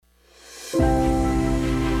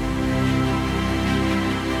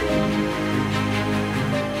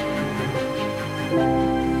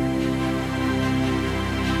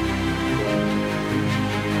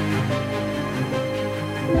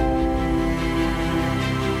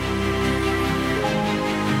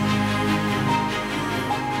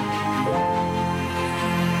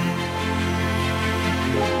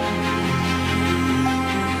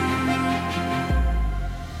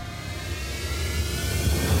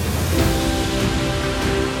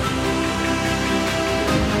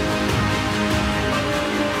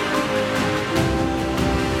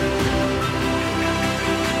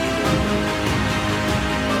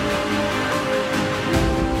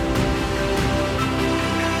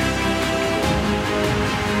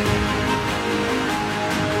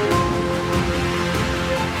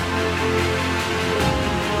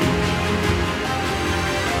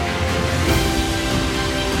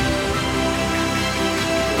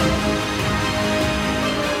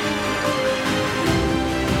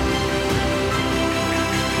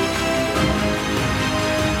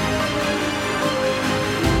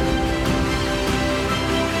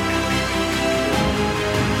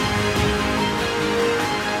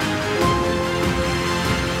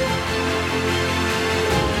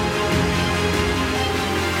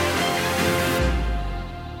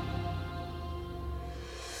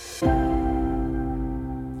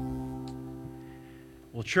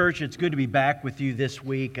Well, church, it's good to be back with you this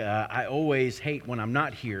week. I always hate when I'm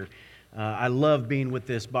not here. I love being with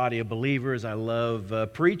this body of believers. I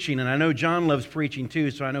love preaching, and I know John loves preaching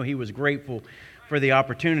too, so I know he was grateful for the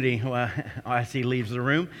opportunity, as he leaves the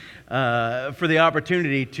room, for the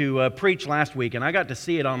opportunity to preach last week. And I got to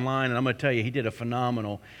see it online, and I'm going to tell you, he did a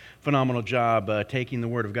phenomenal job taking the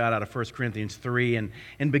Word of God out of 1 Corinthians 3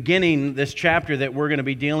 and beginning this chapter that we're going to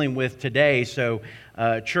be dealing with today. So,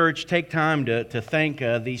 church, take time to thank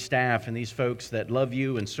these staff and these folks that love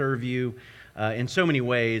you and serve you in so many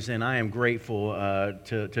ways, and I am grateful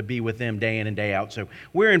to be with them day in and day out. So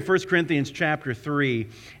we're in 1 Corinthians chapter 3,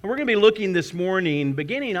 and we're going to be looking this morning,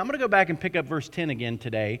 beginning, I'm going to go back and pick up verse 10 again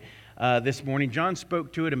today. This morning. John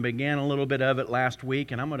spoke to it and began a little bit of it last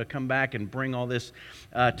week, and I'm going to come back and bring all this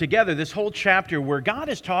together, this whole chapter where God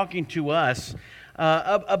is talking to us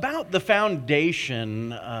about the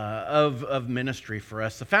foundation of ministry for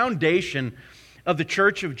us, the foundation of the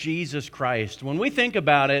Church of Jesus Christ. When we think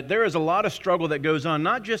about it, there is a lot of struggle that goes on,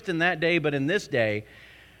 not just in that day, but in this day,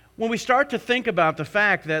 when we start to think about the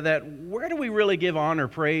fact that where do we really give honor,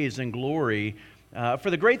 praise, and glory for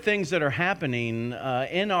the great things that are happening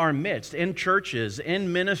in our midst, in churches,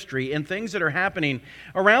 in ministry, in things that are happening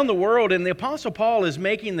around the world. And the Apostle Paul is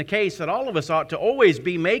making the case that all of us ought to always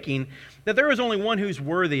be making, that there is only one who's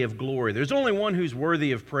worthy of glory. There's only one who's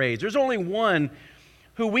worthy of praise. There's only one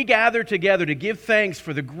who we gather together to give thanks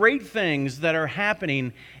for the great things that are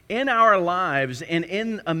happening in our lives and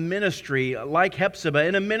in a ministry like Hephzibah,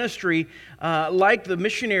 in a ministry like the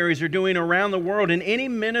missionaries are doing around the world, in any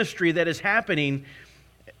ministry that is happening.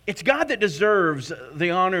 It's God that deserves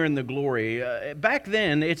the honor and the glory. Back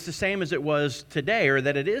then, it's the same as it was today, or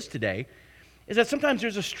that it is today, is that sometimes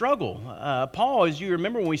there's a struggle. Paul, as you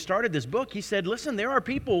remember when we started this book, he said, listen, there are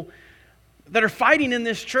people that are fighting in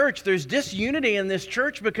this church. There's disunity in this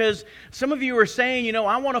church because some of you are saying, you know,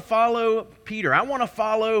 I want to follow Peter. I want to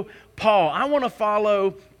follow Paul. I want to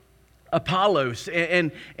follow Apollos.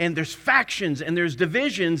 And there's factions and there's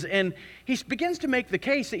divisions. And he begins to make the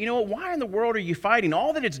case that, you know what, why in the world are you fighting?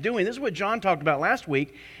 All that it's doing, this is what John talked about last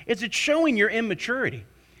week, is it's showing your immaturity.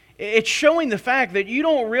 It's showing the fact that you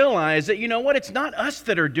don't realize that, you know what, it's not us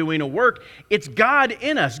that are doing a work. It's God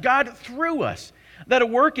in us, God through us, that a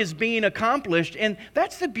work is being accomplished. And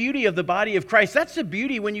that's the beauty of the body of Christ. That's the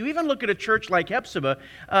beauty when you even look at a church like Hephzibah.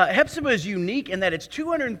 Hephzibah is unique in that it's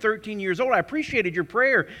 213 years old. I appreciated your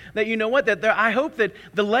prayer that, you know what, I hope that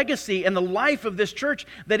the legacy and the life of this church,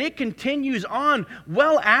 that it continues on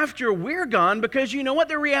well after we're gone, because you know what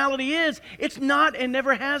the reality is? It's not and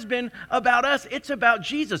never has been about us. It's about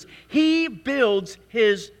Jesus. He builds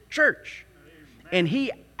His church, and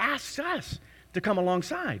He asks us to come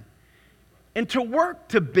alongside and to work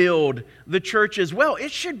to build the church as well.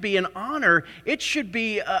 It should be an honor. It should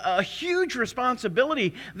be a huge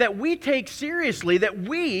responsibility that we take seriously, that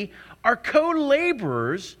we are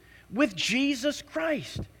co-laborers with Jesus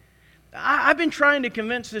Christ. I've been trying to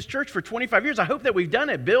convince this church for 25 years. I hope that we've done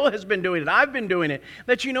it. Bill has been doing it. I've been doing it.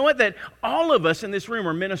 That you know what? That all of us in this room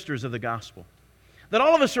are ministers of the gospel. That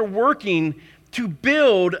all of us are working to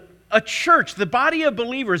build a church, the body of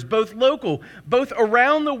believers, both local, both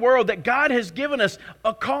around the world, that God has given us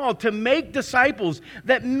a call to make disciples.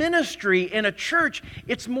 That ministry in a church,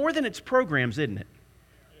 it's more than its programs, isn't it?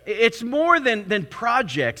 It's more than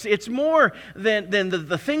projects. It's more than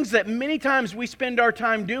the things that many times we spend our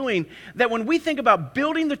time doing. That when we think about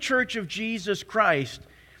building the church of Jesus Christ,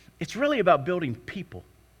 it's really about building people.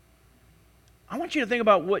 I want you to think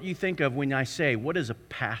about what you think of when I say, what is a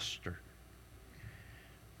pastor?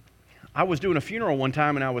 I was doing a funeral one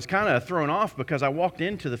time, and I was kind of thrown off because I walked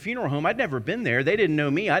into the funeral home. I'd never been there. They didn't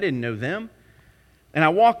know me. I didn't know them. And I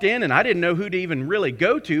walked in, and I didn't know who to even really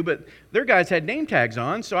go to, but their guys had name tags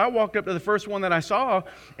on, so I walked up to the first one that I saw,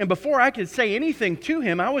 and before I could say anything to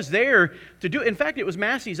him, I was there to do it. In fact, it was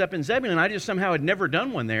Massey's up in Zebulon. I just somehow had never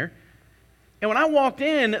done one there. And when I walked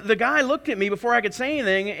in, the guy looked at me before I could say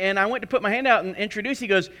anything, and I went to put my hand out and introduce. He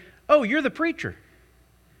goes, "Oh, you're the preacher."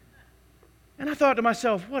 And I thought to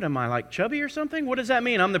myself, what am I, like chubby or something? What does that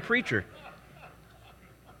mean? I'm the preacher.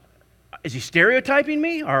 Is he stereotyping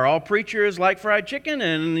me? Are all preachers like fried chicken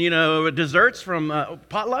and, you know, desserts from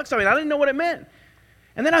potlucks? I mean, I didn't know what it meant.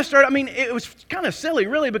 And then it was kind of silly,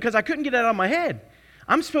 really, because I couldn't get it out of my head.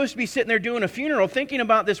 I'm supposed to be sitting there doing a funeral thinking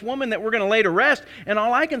about this woman that we're going to lay to rest, and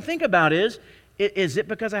all I can think about is it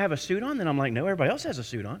because I have a suit on? Then I'm like, no, everybody else has a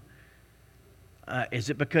suit on. Is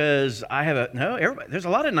it because I have there's a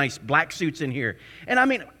lot of nice black suits in here. And I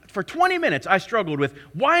mean, for 20 minutes, I struggled with,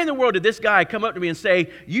 why in the world did this guy come up to me and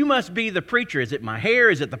say, you must be the preacher? Is it my hair?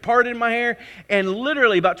 Is it the part in my hair? And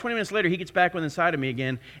literally about 20 minutes later, he gets back with inside of me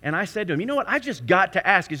again. And I said to him, you know what? I just got to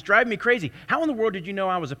ask. It's driving me crazy. How in the world did you know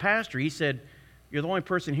I was a pastor? He said, you're the only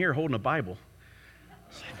person here holding a Bible.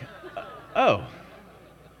 Oh.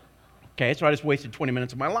 Okay, so I just wasted 20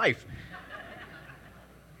 minutes of my life.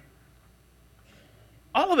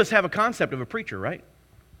 All of us have a concept of a preacher, right?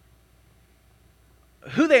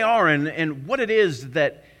 Who they are and what it is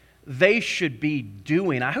that they should be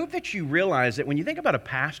doing. I hope that you realize that when you think about a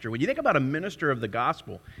pastor, when you think about a minister of the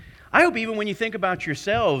gospel, I hope even when you think about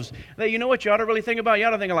yourselves, that you know what you ought to really think about? You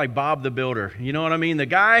ought to think of like Bob the Builder. You know what I mean? The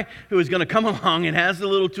guy who is going to come along and has the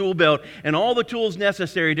little tool belt and all the tools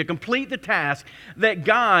necessary to complete the task that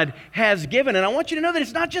God has given. And I want you to know that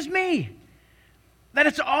it's not just me. That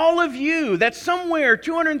it's all of you, that somewhere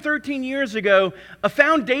 213 years ago, a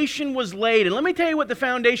foundation was laid. And let me tell you what the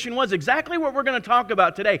foundation was, exactly what we're going to talk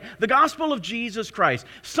about today. The gospel of Jesus Christ.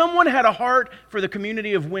 Someone had a heart for the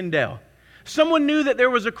community of Wendell. Someone knew that there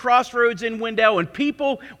was a crossroads in Wendell and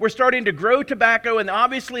people were starting to grow tobacco, and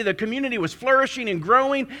obviously the community was flourishing and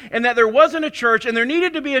growing, and that there wasn't a church and there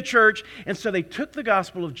needed to be a church. And so they took the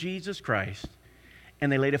gospel of Jesus Christ and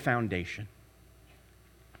they laid a foundation.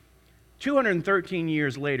 213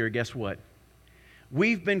 years later, guess what?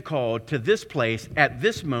 We've been called to this place at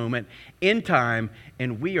this moment in time,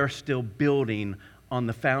 and we are still building on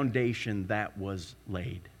the foundation that was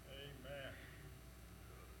laid. Amen.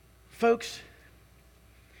 Folks,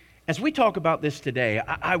 as we talk about this today,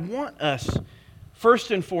 I want us,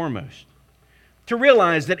 first and foremost, to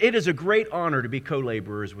realize that it is a great honor to be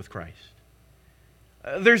co-laborers with Christ.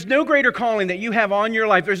 There's no greater calling that you have on your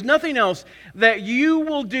life. There's nothing else that you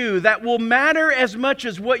will do that will matter as much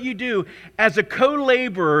as what you do as a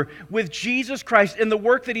co-laborer with Jesus Christ in the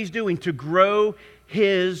work that He's doing to grow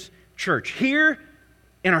His church. Here,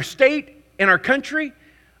 in our state, in our country,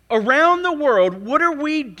 around the world, what are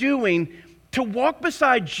we doing to walk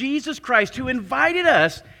beside Jesus Christ, who invited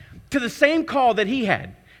us to the same call that He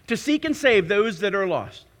had, to seek and save those that are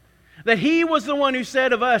lost? That He was the one who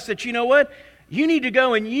said of us that, you know what? You need to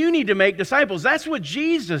go and you need to make disciples. That's what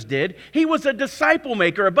Jesus did. He was a disciple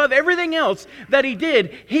maker. Above everything else that He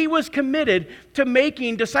did, He was committed to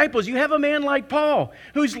making disciples. You have a man like Paul,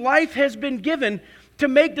 whose life has been given to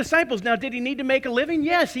make disciples. Now, did he need to make a living?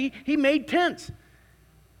 Yes, he made tents.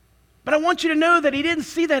 But I want you to know that he didn't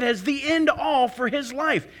see that as the end all for his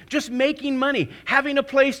life. Just making money, having a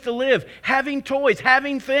place to live, having toys,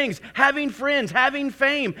 having things, having friends, having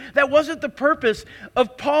fame. That wasn't the purpose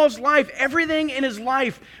of Paul's life. Everything in his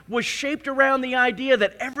life was shaped around the idea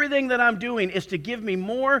that everything that I'm doing is to give me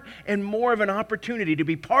more and more of an opportunity to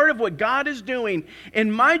be part of what God is doing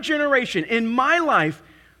in my generation, in my life,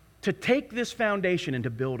 to take this foundation and to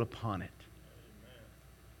build upon it.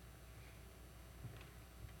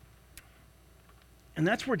 And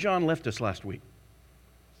that's where John left us last week.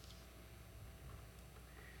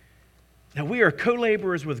 Now, we are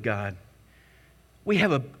co-laborers with God. We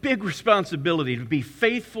have a big responsibility to be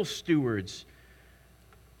faithful stewards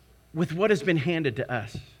with what has been handed to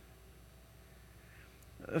us.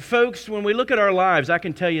 Folks, when we look at our lives, I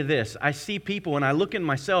can tell you this. I see people and I look in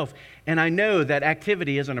myself and I know that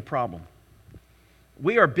activity isn't a problem.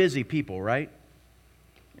 We are busy people, right?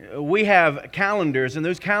 We have calendars, and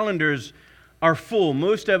those calendars are full.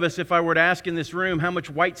 Most of us, if I were to ask in this room how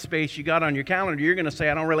much white space you got on your calendar, you're going to say,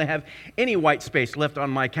 I don't really have any white space left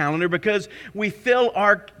on my calendar, because we fill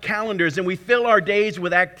our calendars and we fill our days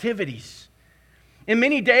with activities. In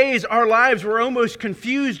many days, our lives were almost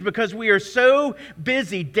confused because we are so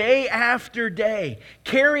busy day after day,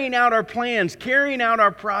 carrying out our plans, carrying out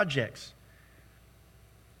our projects.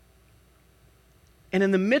 And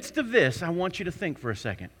in the midst of this, I want you to think for a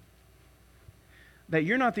second that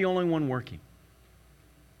you're not the only one working.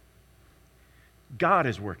 God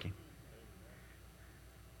is working.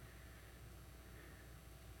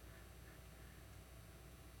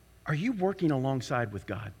 Are you working alongside with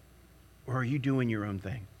God, or are you doing your own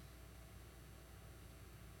thing?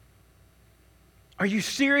 Are you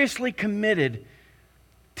seriously committed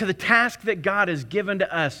to the task that God has given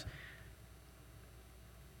to us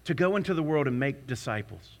to go into the world and make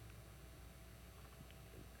disciples?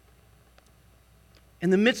 In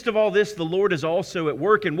the midst of all this, the Lord is also at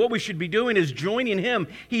work, and what we should be doing is joining Him.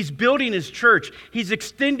 He's building His church. He's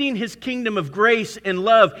extending His kingdom of grace and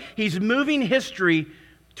love. He's moving history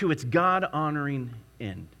to its God-honoring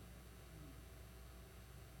end.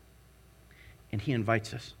 And He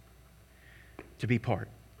invites us to be part.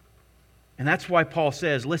 And that's why Paul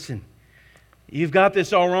says, listen, You've got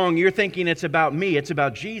this all wrong. You're thinking it's about me. It's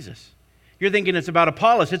about Jesus. You're thinking it's about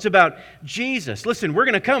Apollos. It's about Jesus. Listen, we're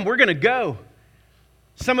going to come. We're going to go.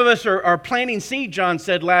 Some of us are planting seed, John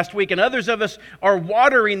said last week, and others of us are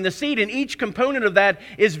watering the seed, and each component of that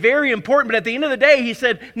is very important. But at the end of the day, he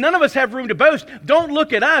said, none of us have room to boast. Don't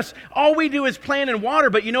look at us. All we do is plant and water,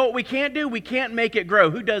 but you know what we can't do? We can't make it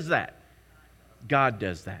grow. Who does that? God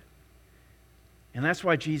does that. And that's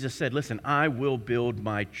why Jesus said, listen, I will build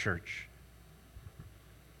my church.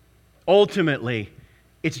 Ultimately,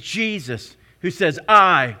 it's Jesus who says,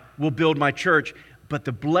 I will build my church, but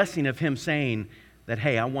the blessing of him saying that,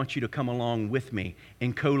 hey, I want you to come along with me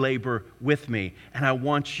and co-labor with me, and I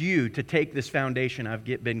want you to take this foundation I've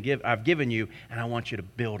given you, and I want you to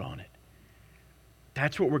build on it.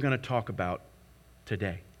 That's what we're going to talk about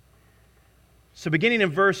today. So beginning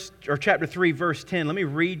in chapter 3, verse 10, let me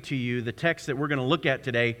read to you the text that we're going to look at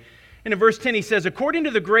today. And in verse 10, he says, according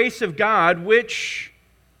to the grace of God, which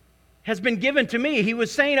has been given to me. He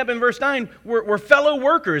was saying up in verse 9, we're fellow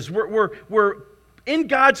workers. We're in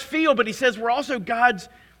God's field, but he says we're also God's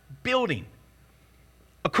building.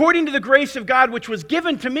 According to the grace of God, which was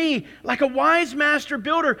given to me, like a wise master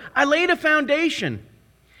builder, I laid a foundation,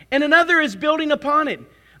 and another is building upon it.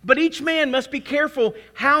 But each man must be careful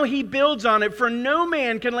how he builds on it, for no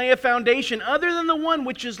man can lay a foundation other than the one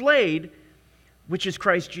which is laid, which is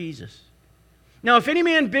Christ Jesus. Now, if any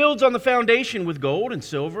man builds on the foundation with gold and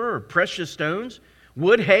silver or precious stones,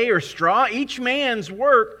 wood, hay, or straw, each man's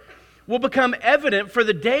work will become evident, for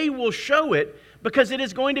the day will show it, because it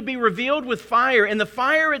is going to be revealed with fire, and the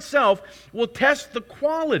fire itself will test the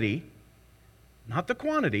quality, not the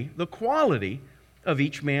quantity, the quality of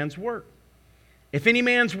each man's work. If any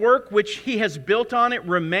man's work which he has built on it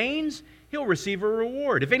remains, he'll receive a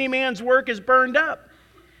reward. If any man's work is burned up,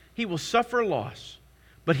 he will suffer loss,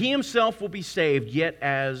 but he himself will be saved, yet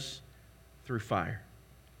as through fire.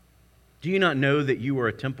 Do you not know that you are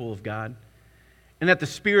a temple of God, and that the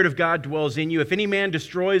Spirit of God dwells in you? If any man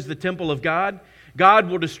destroys the temple of God, God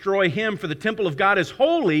will destroy him, for the temple of God is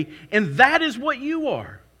holy, and that is what you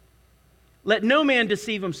are. Let no man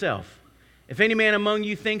deceive himself. If any man among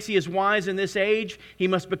you thinks he is wise in this age, he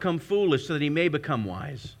must become foolish, so that he may become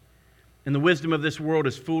wise. And the wisdom of this world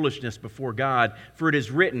is foolishness before God, for it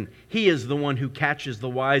is written, He is the one who catches the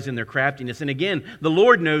wise in their craftiness. And again, the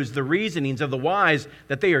Lord knows the reasonings of the wise,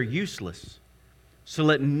 that they are useless. So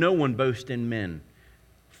let no one boast in men,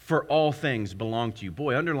 for all things belong to you.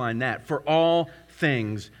 Boy, underline that. For all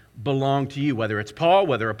things belong to you, whether it's Paul,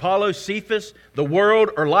 whether Apollos, Cephas, the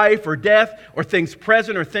world, or life, or death, or things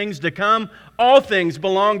present, or things to come. All things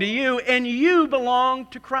belong to you, and you belong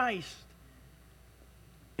to Christ.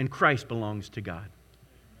 And Christ belongs to God.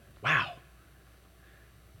 Wow.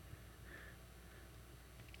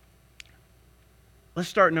 Let's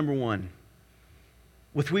start number one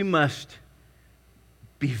with we must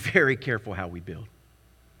be very careful how we build.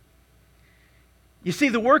 You see,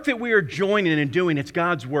 the work that we are joining and doing, it's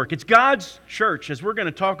God's work. It's God's church, as we're going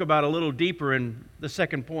to talk about a little deeper in the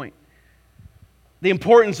second point. The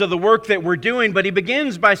importance of the work that we're doing, but he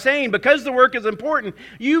begins by saying, because the work is important,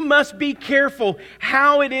 you must be careful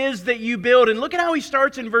how it is that you build. And look at how he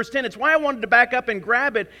starts in verse 10. It's why I wanted to back up and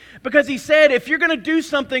grab it, because he said, if you're going to do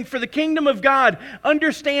something for the kingdom of God,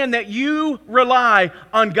 understand that you rely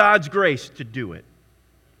on God's grace to do it.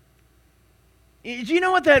 Do you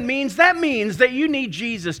know what that means? That means that you need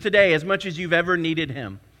Jesus today as much as you've ever needed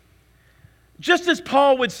him. Just as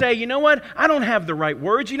Paul would say, you know what? I don't have the right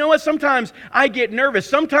words. You know what? Sometimes I get nervous.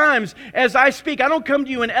 Sometimes as I speak, I don't come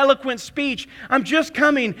to you in eloquent speech. I'm just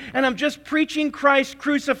coming and I'm just preaching Christ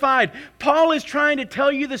crucified. Paul is trying to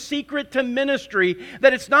tell you the secret to ministry,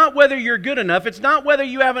 that it's not whether you're good enough. It's not whether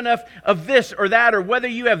you have enough of this or that, or whether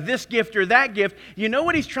you have this gift or that gift. You know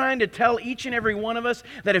what he's trying to tell each and every one of us?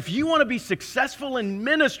 That if you want to be successful in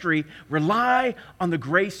ministry, rely on the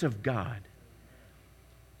grace of God.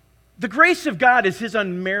 The grace of God is his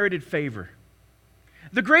unmerited favor.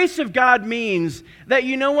 The grace of God means that,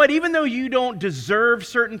 you know what, even though you don't deserve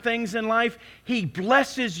certain things in life, he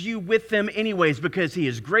blesses you with them anyways, because he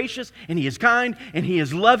is gracious and he is kind and he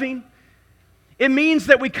is loving. It means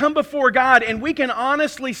that we come before God and we can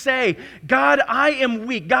honestly say, God, I am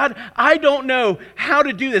weak. God, I don't know how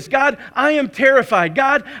to do this. God, I am terrified.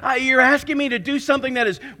 God, you're asking me to do something that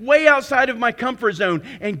is way outside of my comfort zone.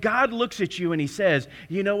 And God looks at you and he says,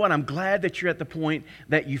 you know what? I'm glad that you're at the point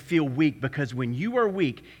that you feel weak, because when you are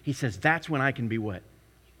weak, he says, that's when I can be what?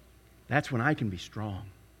 That's when I can be strong.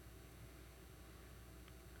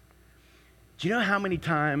 Do you know how many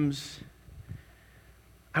times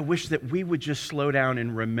I wish that we would just slow down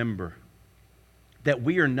and remember that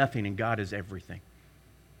we are nothing and God is everything.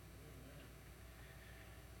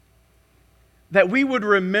 that we would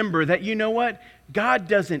remember that, you know what? God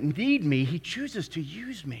doesn't need me. He chooses to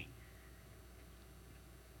use me.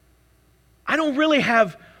 I don't really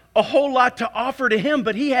have a whole lot to offer to Him,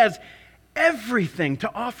 but He has everything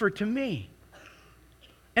to offer to me.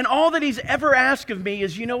 And all that He's ever asked of me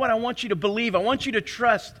is, you know what? I want you to believe. I want you to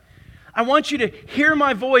trust. I want you to hear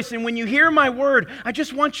my voice. And when you hear my word, I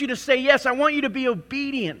just want you to say yes. I want you to be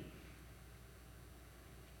obedient.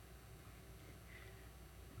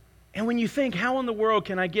 And when you think, how in the world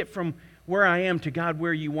can I get from where I am to God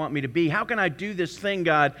where you want me to be? How can I do this thing,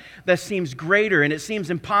 God, that seems greater and it seems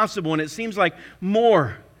impossible and it seems like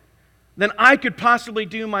more than I could possibly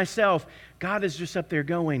do myself? God is just up there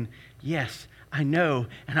going, yes, I know,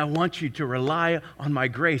 and I want you to rely on my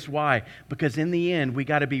grace. Why? Because in the end, we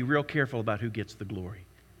got to be real careful about who gets the glory.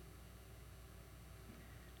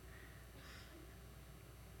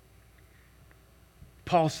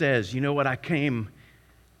 Paul says, you know what? I came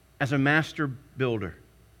as a master builder.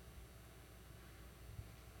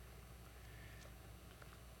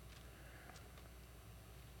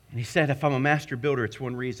 And he said, if I'm a master builder, it's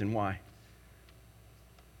one reason. Why?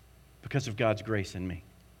 Because of God's grace in me.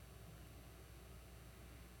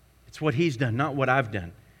 It's what He's done, not what I've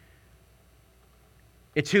done.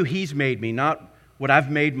 It's who He's made me, not what I've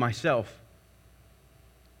made myself.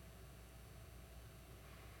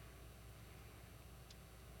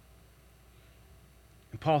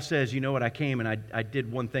 And Paul says, you know what, I came and I did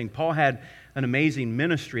one thing. Paul had an amazing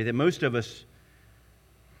ministry that most of us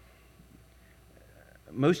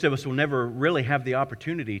will never really have the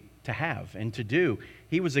opportunity to have and to do.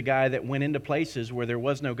 He was a guy that went into places where there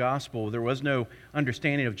was no gospel, there was no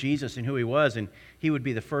understanding of Jesus and who He was, and he would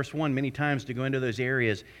be the first one many times to go into those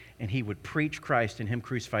areas, and he would preach Christ and Him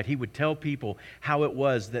crucified. He would tell people how it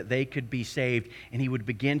was that they could be saved, and he would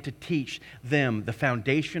begin to teach them the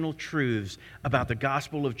foundational truths about the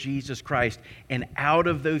gospel of Jesus Christ, and out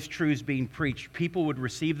of those truths being preached, people would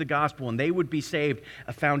receive the gospel, and they would be saved.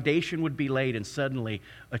 A foundation would be laid, and suddenly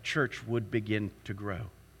a church would begin to grow.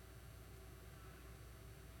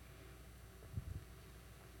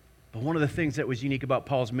 But one of the things that was unique about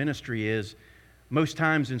Paul's ministry is most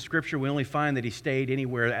times in Scripture we only find that he stayed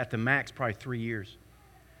anywhere at the max probably 3 years.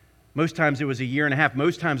 Most times it was a year and a half.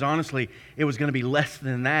 Most times, honestly, it was going to be less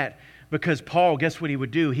than that because Paul, guess what he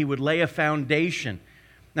would do? He would lay a foundation.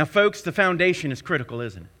 Now, folks, the foundation is critical,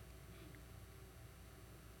 isn't it?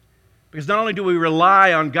 Because not only do we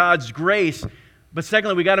rely on God's grace, but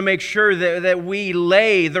secondly, we got to make sure that we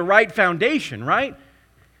lay the right foundation, right?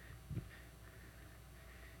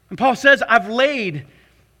 And Paul says, I've laid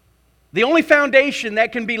the only foundation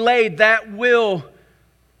that can be laid that will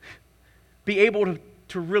be able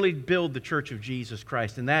to really build the church of Jesus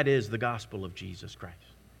Christ, and that is the gospel of Jesus Christ.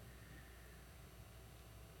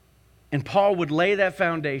 And Paul would lay that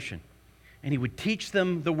foundation, and he would teach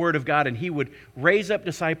them the Word of God, and he would raise up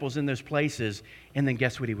disciples in those places, and then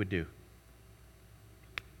guess what he would do?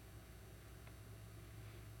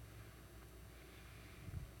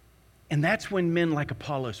 And that's when men like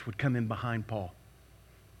Apollos would come in behind Paul.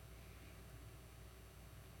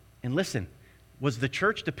 And listen, was the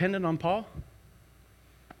church dependent on Paul?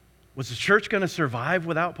 Was the church going to survive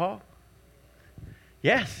without Paul?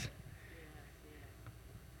 Yes.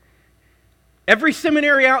 Every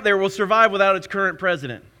seminary out there will survive without its current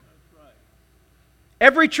president.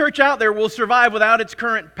 Every church out there will survive without its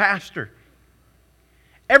current pastor.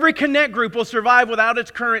 Every connect group will survive without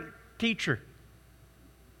its current teacher.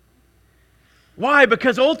 Why?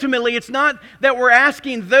 Because ultimately it's not that we're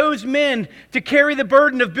asking those men to carry the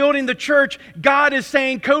burden of building the church. God is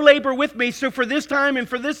saying, co-labor with me, so for this time and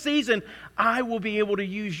for this season, I will be able to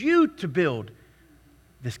use you to build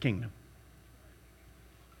this kingdom.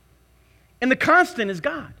 And the constant is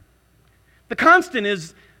God. The constant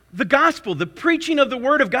is the gospel, the preaching of the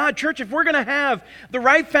Word of God. Church, if we're going to have the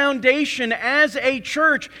right foundation as a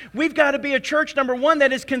church, we've got to be a church, number one,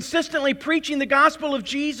 that is consistently preaching the gospel of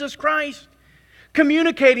Jesus Christ.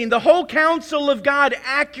 Communicating the whole counsel of God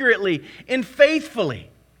accurately and faithfully.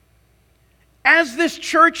 As this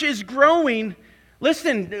church is growing,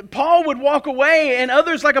 listen, Paul would walk away and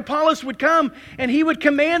others like Apollos would come and he would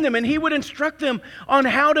command them and he would instruct them on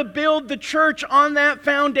how to build the church on that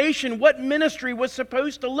foundation, what ministry was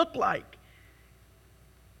supposed to look like.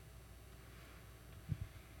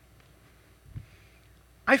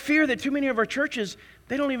 I fear that too many of our churches,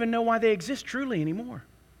 they don't even know why they exist truly anymore.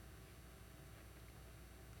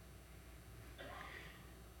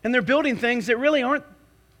 And they're building things that really aren't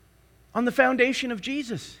on the foundation of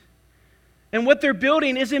Jesus. And what they're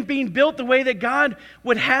building isn't being built the way that God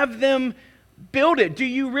would have them build it. Do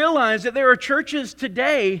you realize that there are churches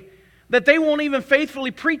today that they won't even faithfully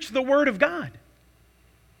preach the Word of God?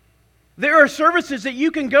 There are services that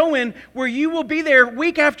you can go in where you will be there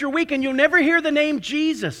week after week and you'll never hear the name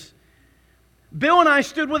Jesus. Bill and I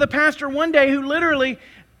stood with a pastor one day who literally,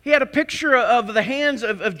 he had a picture of the hands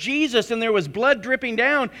of Jesus and there was blood dripping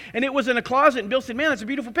down and it was in a closet. And Bill said, man, that's a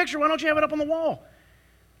beautiful picture. Why don't you have it up on the wall?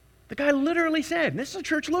 The guy literally said, and this is a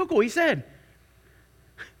church local, he said,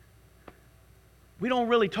 we don't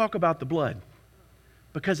really talk about the blood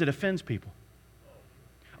because it offends people.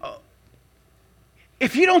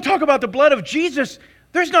 If you don't talk about the blood of Jesus,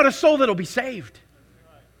 there's not a soul that'll be saved.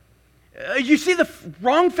 You see the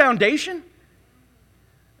wrong foundation?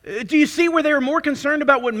 Do you see where they are more concerned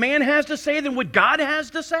about what man has to say than what God has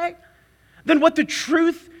to say? Than what the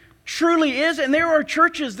truth truly is? And there are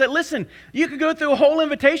churches that, listen, you could go through a whole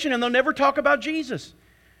invitation and they'll never talk about Jesus.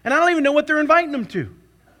 And I don't even know what they're inviting them to.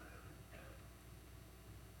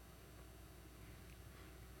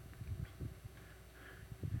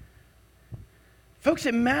 Folks,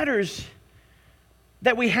 it matters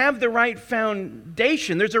that we have the right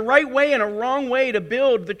foundation. There's a right way and a wrong way to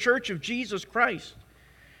build the church of Jesus Christ.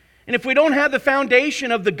 And if we don't have the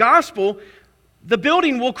foundation of the gospel, the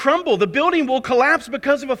building will crumble. The building will collapse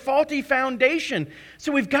because of a faulty foundation.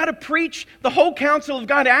 So we've got to preach the whole counsel of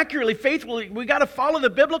God accurately, faithfully. We've got to follow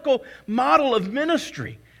the biblical model of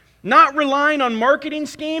ministry. Not relying on marketing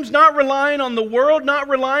schemes, not relying on the world, not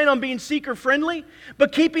relying on being seeker-friendly,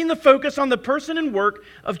 but keeping the focus on the person and work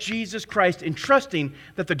of Jesus Christ and trusting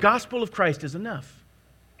that the gospel of Christ is enough.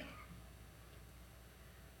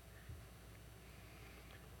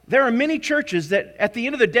 There are many churches that, at the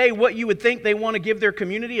end of the day, what you would think they want to give their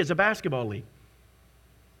community is a basketball league.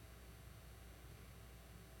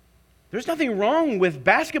 There's nothing wrong with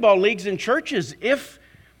basketball leagues in churches if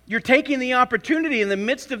you're taking the opportunity in the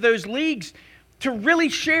midst of those leagues to really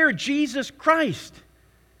share Jesus Christ.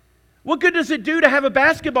 What good does it do to have a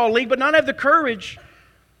basketball league but not have the courage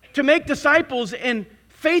to make disciples and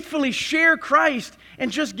faithfully share Christ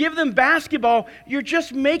and just give them basketball? You're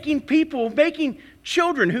just making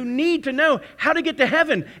children who need to know how to get to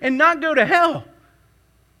heaven and not go to hell.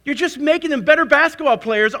 You're just making them better basketball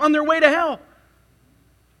players on their way to hell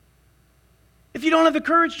if you don't have the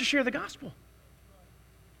courage to share the gospel.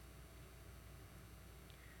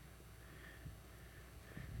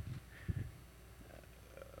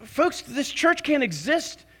 Folks, this church can't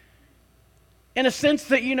exist in a sense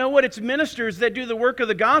that, you know what, it's ministers that do the work of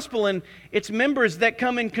the gospel and it's members that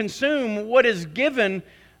come and consume what is given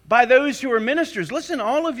by those who are ministers. Listen,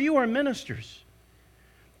 all of you are ministers.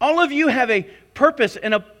 All of you have a purpose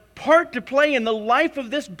and a part to play in the life of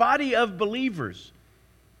this body of believers.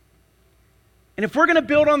 And if we're going to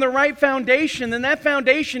build on the right foundation, then that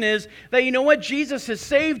foundation is that, you know what, Jesus has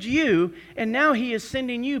saved you, and now He is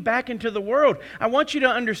sending you back into the world. I want you to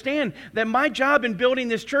understand that my job in building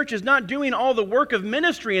this church is not doing all the work of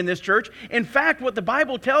ministry in this church. In fact, what the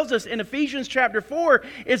Bible tells us in Ephesians chapter 4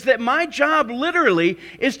 is that my job literally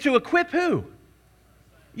is to equip who?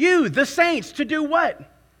 You, the saints, to do what?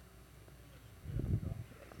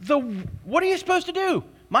 What are you supposed to do?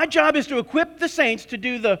 My job is to equip the saints to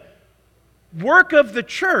do the work of the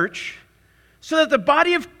church so that the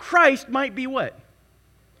body of Christ might be what?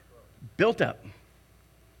 Built up.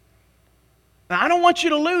 Now, I don't want you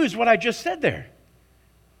to lose what I just said there.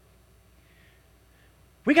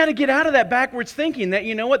 We got to get out of that backwards thinking that,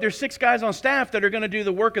 you know what, there's 6 guys on staff that are going to do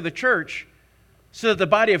the work of the church so that the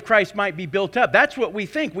body of Christ might be built up. That's what we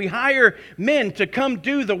think. We hire men to come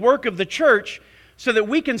do the work of the church so that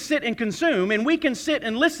we can sit and consume, and we can sit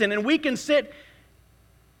and listen, and we can sit.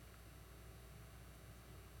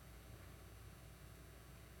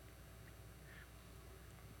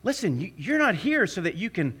 Listen, you're not here so that you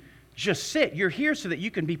can just sit. You're here so that you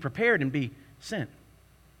can be prepared and be sent.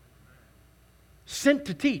 Sent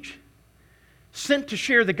to teach. Sent to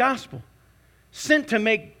share the gospel. Sent to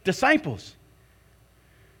make disciples.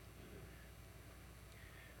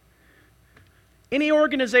 Any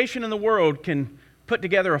organization in the world can put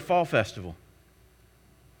together a fall festival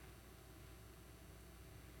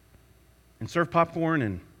and serve popcorn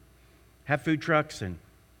and have food trucks, and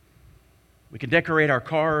we can decorate our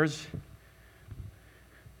cars.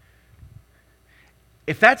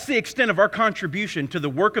 If that's the extent of our contribution to the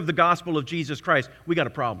work of the gospel of Jesus Christ, we got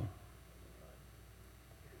a problem.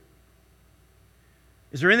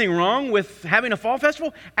 Is there anything wrong with having a fall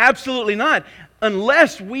festival? Absolutely not.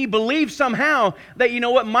 Unless we believe somehow that, you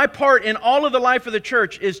know what, my part in all of the life of the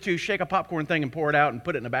church is to shake a popcorn thing and pour it out and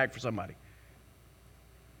put it in a bag for somebody.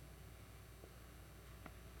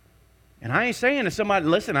 And I ain't saying to somebody,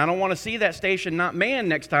 listen, I don't want to see that station not manned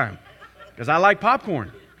next time because I like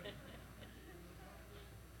popcorn.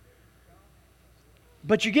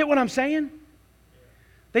 But you get what I'm saying?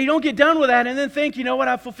 They don't get done with that and then think, you know what,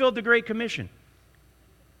 I've fulfilled the Great Commission.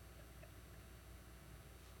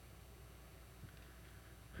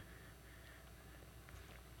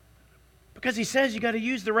 Because he says you got to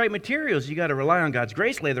use the right materials. You got to rely on God's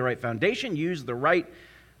grace, lay the right foundation, use the right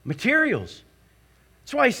materials.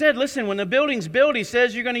 That's why he said, listen, when the building's built, he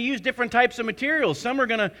says you're going to use different types of materials. Some are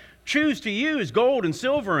going to choose to use gold and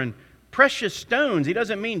silver and precious stones. He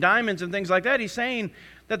doesn't mean diamonds and things like that. He's saying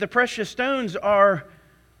that the precious stones are,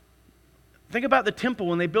 think about the temple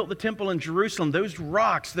when they built the temple in Jerusalem, those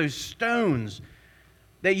rocks, those stones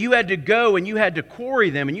that you had to go and you had to quarry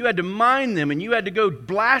them and you had to mine them and you had to go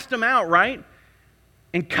blast them out, right?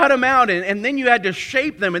 And cut them out, and then you had to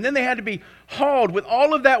shape them, and then they had to be hauled with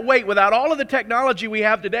all of that weight, without all of the technology we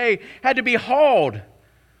have today, had to be hauled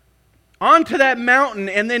onto that mountain,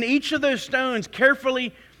 and then each of those stones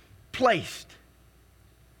carefully placed.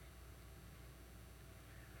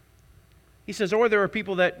 He says, or there are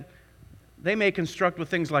people that they may construct with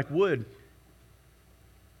things like wood,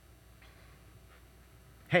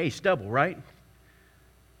 hay, stubble, right?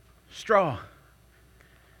 Straw.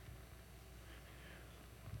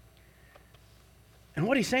 And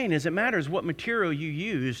what he's saying is it matters what material you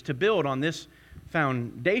use to build on this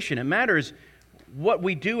foundation. It matters what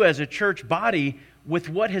we do as a church body with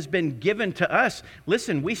what has been given to us.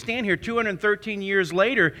 Listen, we stand here 213 years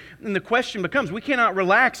later, and the question becomes, we cannot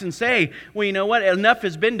relax and say, well, you know what, enough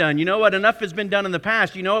has been done. You know what, enough has been done in the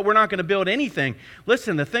past. You know what, we're not going to build anything.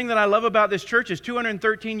 Listen, the thing that I love about this church is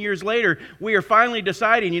 213 years later, we are finally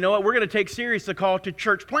deciding, you know what, we're going to take serious the call to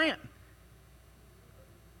church plant.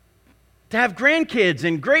 To have grandkids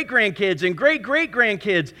and great-grandkids and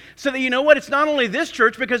great-great-grandkids so that, you know what, it's not only this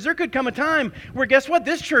church, because there could come a time where, guess what,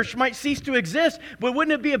 this church might cease to exist, but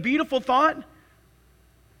wouldn't it be a beautiful thought?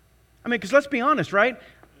 I mean, because let's be honest, right?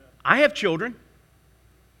 I have children.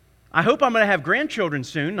 I hope I'm going to have grandchildren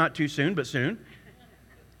soon, not too soon, but soon.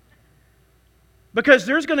 Because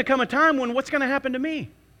there's going to come a time when what's going to happen to me?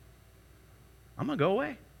 I'm going to go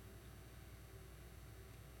away.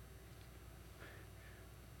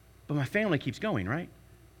 But my family keeps going, right?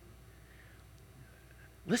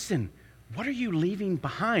 Listen, what are you leaving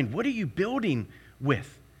behind? What are you building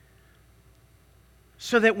with?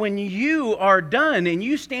 So that when you are done and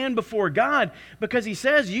you stand before God, because He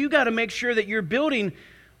says you got to make sure that you're building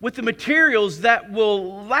with the materials that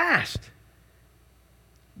will last.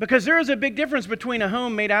 Because there is a big difference between a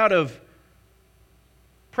home made out of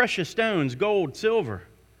precious stones, gold, silver,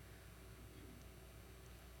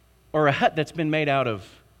 or a hut that's been made out of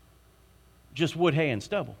just wood, hay, and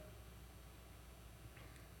stubble.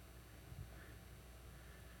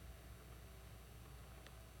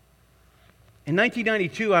 In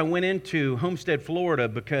 1992, I went into Homestead, Florida,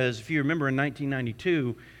 because if you remember in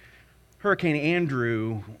 1992, Hurricane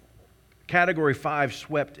Andrew, Category 5,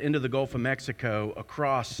 swept into the Gulf of Mexico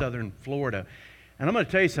across southern Florida. And I'm going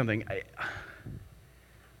to tell you something.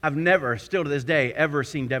 I've never, still to this day, ever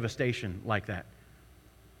seen devastation like that.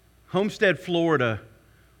 Homestead, Florida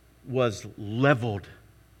was leveled.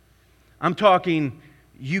 I'm talking,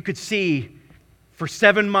 you could see for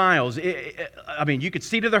 7 miles. You could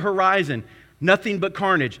see to the horizon, nothing but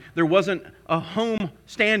carnage. There wasn't a home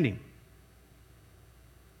standing.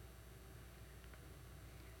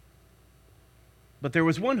 But there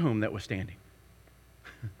was one home that was standing.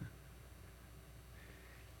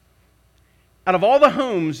 Out of all the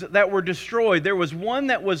homes that were destroyed, there was one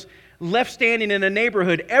that was left standing in a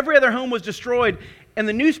neighborhood. Every other home was destroyed. And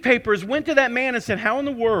the newspapers went to that man and said, how in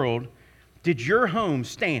the world did your home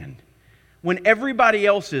stand when everybody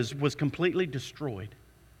else's was completely destroyed?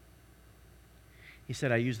 He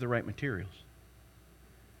said, I used the right materials.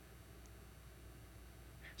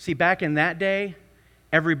 See, back in that day,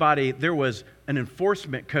 there was an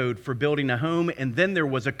enforcement code for building a home, and then there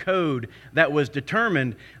was a code that was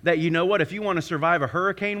determined that, you know what, if you want to survive a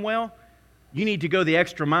hurricane well, you need to go the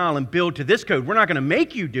extra mile and build to this code. We're not going to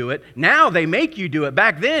make you do it. Now they make you do it.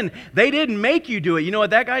 Back then, they didn't make you do it. You know what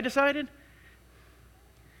that guy decided?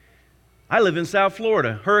 I live in South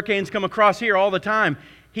Florida. Hurricanes come across here all the time.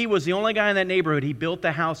 He was the only guy in that neighborhood. He built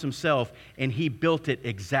the house himself, and he built it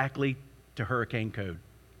exactly to hurricane code.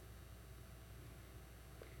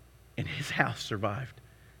 And his house survived.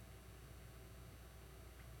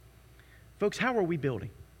 Folks, how are we building?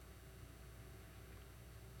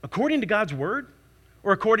 According to God's Word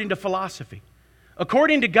or according to philosophy?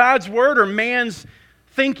 According to God's Word or man's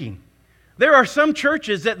thinking? There are some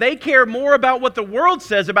churches that they care more about what the world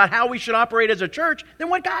says about how we should operate as a church than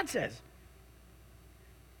what God says.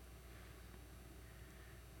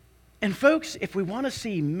 And folks, if we want to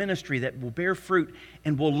see ministry that will bear fruit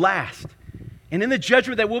and will last, and in the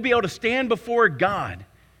judgment that we'll be able to stand before God,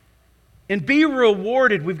 and be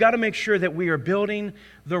rewarded, we've got to make sure that we are building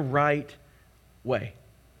the right way.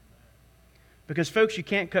 Because, folks, you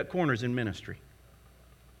can't cut corners in ministry.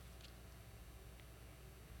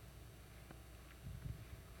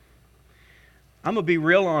 I'm going to be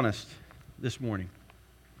real honest this morning.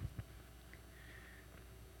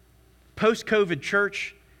 Post-COVID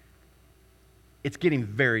church, it's getting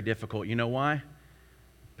very difficult. You know why?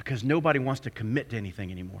 Because nobody wants to commit to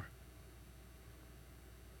anything anymore.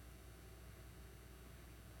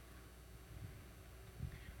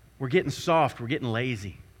 We're getting soft. We're getting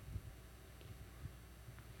lazy.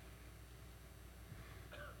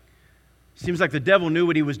 Seems like the devil knew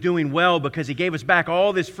what he was doing well because he gave us back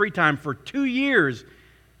all this free time for 2 years.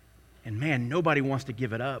 And man, nobody wants to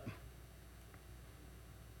give it up.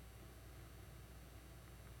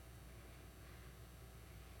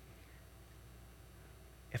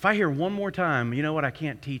 If I hear one more time, you know what, I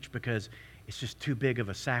can't teach because it's just too big of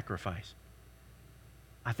a sacrifice,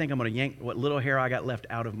 I think I'm going to yank what little hair I got left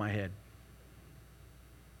out of my head.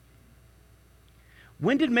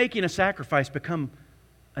 When did making a sacrifice become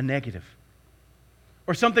a negative?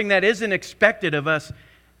 Or something that isn't expected of us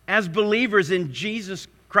as believers in Jesus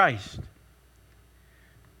Christ?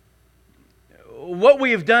 What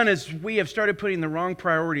we have done is we have started putting the wrong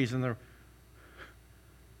priorities in the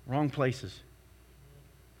wrong places.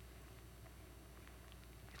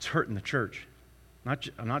 It's hurting the church.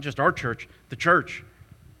 Not just our church, the church.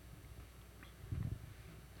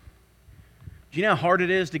 Do you know how hard it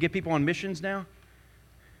is to get people on missions now?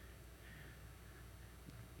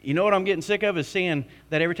 You know what I'm getting sick of is seeing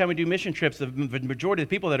that every time we do mission trips, the majority of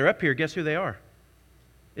the people that are up here, guess who they are?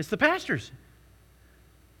 It's the pastors.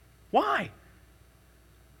 Why?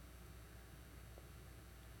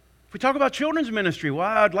 If we talk about children's ministry, well,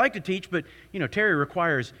 I'd like to teach, but Terry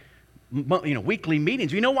requires weekly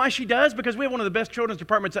meetings. You know why she does? Because we have one of the best children's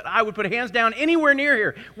departments that I would put hands down anywhere near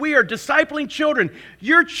here. We are discipling children.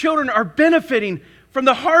 Your children are benefiting from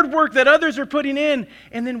the hard work that others are putting in,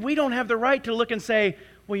 and then we don't have the right to look and say,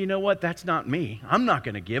 well, you know what? That's not me. I'm not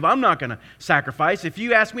going to give. I'm not going to sacrifice. If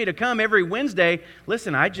you ask me to come every Wednesday,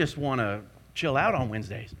 listen, I just want to chill out on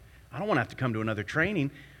Wednesdays. I don't want to have to come to another training.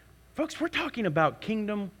 Folks, we're talking about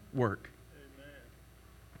kingdom work. Amen.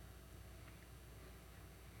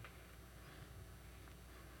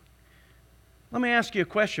 Let me ask you a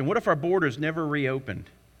question. What if our borders never reopened?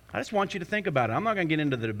 I just want you to think about it. I'm not going to get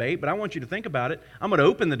into the debate, but I want you to think about it. I'm going to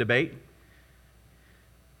open the debate.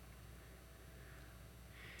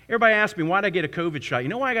 Everybody asks me, why did I get a COVID shot? You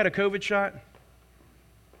know why I got a COVID shot?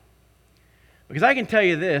 Because I can tell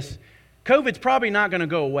you this, COVID's probably not going to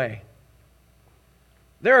go away.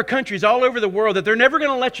 There are countries all over the world that they're never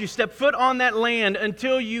going to let you step foot on that land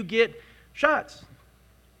until you get shots.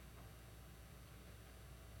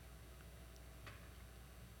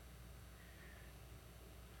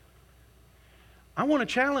 I want to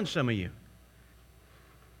challenge some of you.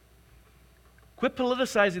 Quit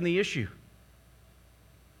politicizing the issue.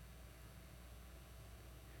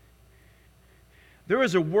 There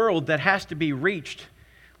is a world that has to be reached.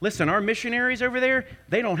 Listen, our missionaries over there,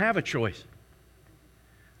 they don't have a choice.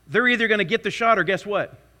 They're either going to get the shot or guess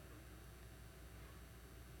what?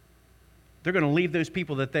 They're going to leave those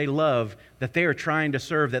people that they love, that they are trying to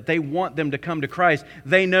serve, that they want them to come to Christ.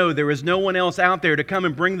 They know there is no one else out there to come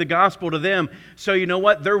and bring the gospel to them. So you know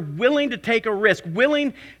what? They're willing to take a risk,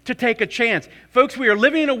 willing to take a chance. Folks, we are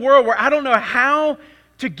living in a world where I don't know how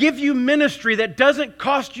to give you ministry that doesn't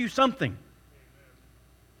cost you something.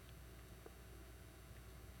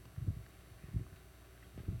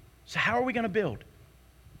 So how are we going to build?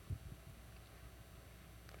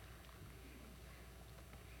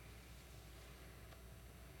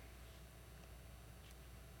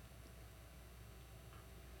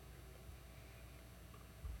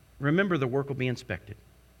 Remember, the work will be inspected.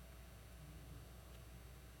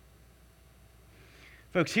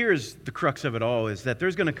 Folks, here's the crux of it all, is that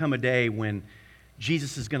there's going to come a day when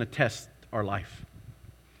Jesus is going to test our life.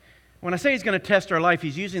 When I say He's going to test our life,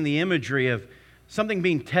 He's using the imagery of something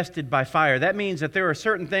being tested by fire. That means that there are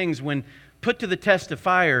certain things when put to the test of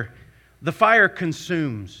fire, the fire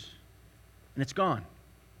consumes and it's gone.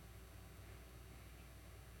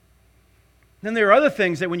 Then there are other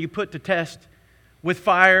things that when you put to test with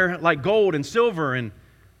fire, like gold and silver and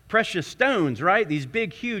precious stones, right? These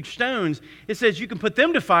big, huge stones, it says you can put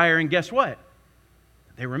them to fire and guess what?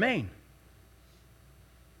 They remain.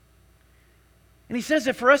 And He says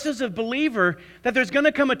that for us as a believer, that there's going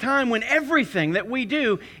to come a time when everything that we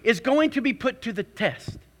do is going to be put to the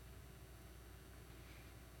test.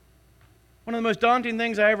 One of the most daunting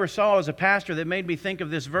things I ever saw as a pastor that made me think of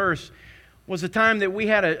this verse was the time that we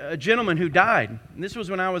had a gentleman who died. And this was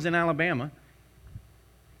when I was in Alabama.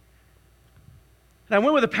 And I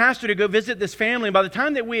went with a pastor to go visit this family. And by the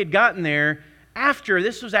time that we had gotten there,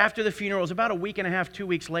 this was after the funeral, it was about a week and a half, 2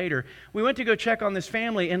 weeks later, we went to go check on this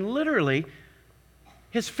family, and literally,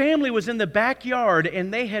 his family was in the backyard,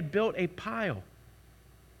 and they had built a pile.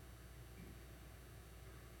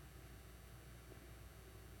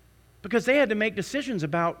 Because they had to make decisions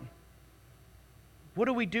about, what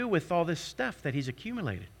do we do with all this stuff that he's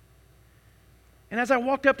accumulated? And as I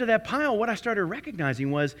walked up to that pile, what I started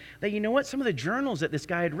recognizing was that, you know what, some of the journals that this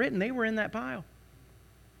guy had written, they were in that pile.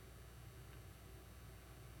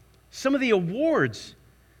 Some of the awards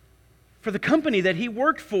for the company that he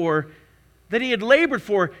worked for, that he had labored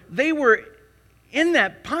for, they were in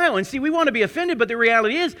that pile. And see, we want to be offended, but the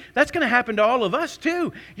reality is that's going to happen to all of us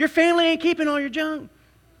too. Your family ain't keeping all your junk.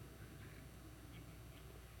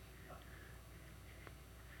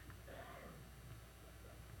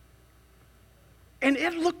 And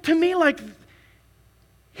it looked to me like,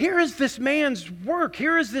 here is this man's work.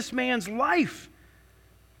 Here is this man's life.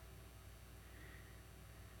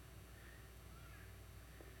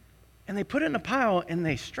 And they put it in a pile and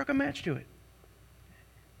they struck a match to it.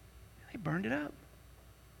 They burned it up.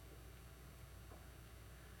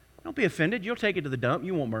 Don't be offended. You'll take it to the dump.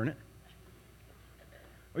 You won't burn it.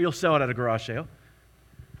 Or you'll sell it at a garage sale.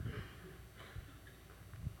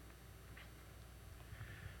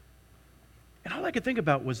 And all I could think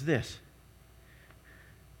about was this.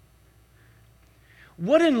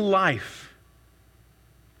 What in life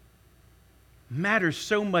matters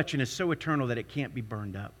so much and is so eternal that it can't be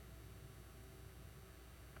burned up?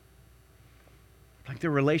 Like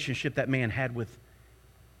the relationship that man had with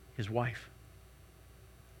his wife.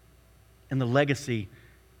 And the legacy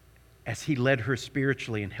as he led her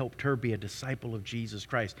spiritually and helped her be a disciple of Jesus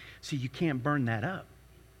Christ. See, you can't burn that up.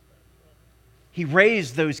 He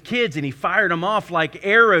raised those kids and he fired them off like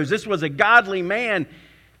arrows. This was a godly man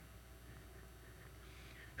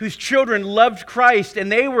whose children loved Christ,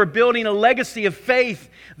 and they were building a legacy of faith.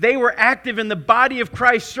 They were active in the body of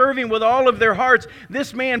Christ, serving with all of their hearts.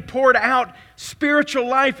 This man poured out spiritual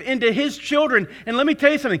life into his children. And let me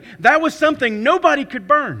tell you something, that was something nobody could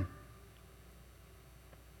burn.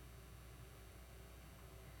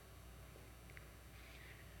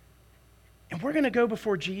 And we're going to go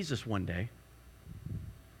before Jesus one day.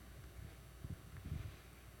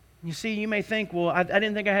 You see, you may think, well, I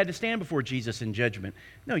didn't think I had to stand before Jesus in judgment.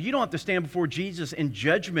 No, you don't have to stand before Jesus in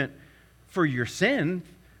judgment for your sin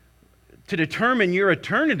to determine your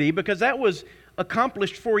eternity, because that was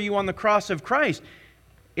accomplished for you on the cross of Christ.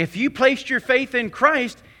 If you placed your faith in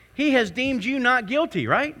Christ, He has deemed you not guilty,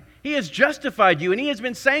 right? He has justified you and He has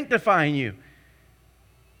been sanctifying you.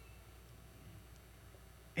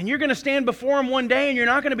 And you're going to stand before Him one day and you're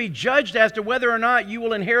not going to be judged as to whether or not you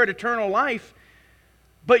will inherit eternal life.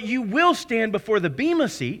 But you will stand before the Bema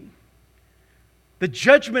seat, the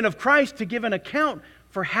judgment of Christ, to give an account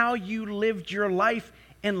for how you lived your life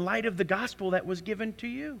in light of the gospel that was given to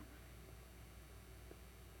you.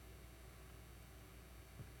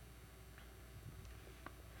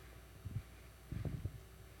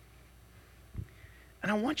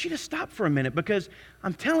 And I want you to stop for a minute, because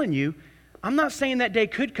I'm telling you, I'm not saying that day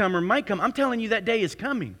could come or might come. I'm telling you that day is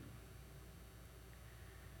coming,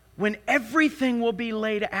 when everything will be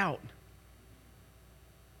laid out.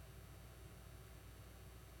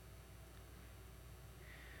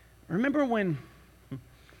 Remember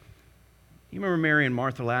you remember Mary and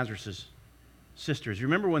Martha, Lazarus' sisters. You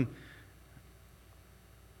remember when,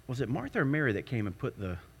 was it Martha or Mary that came and put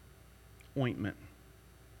the ointment?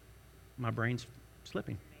 My brain's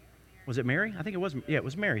slipping. Was it Mary? I think it was. Yeah, it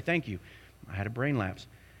was Mary. Thank you. I had a brain lapse.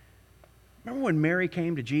 Remember when Mary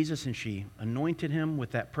came to Jesus and she anointed Him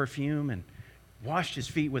with that perfume and washed His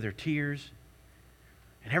feet with her tears?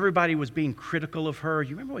 And everybody was being critical of her.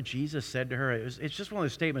 You remember what Jesus said to her? It's just one of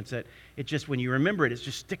those statements that it just, when you remember it, it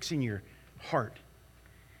just sticks in your heart.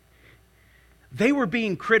 They were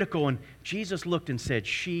being critical, and Jesus looked and said,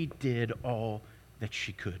 she did all that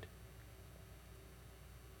she could.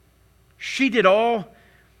 She did all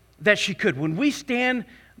that she could. When we stand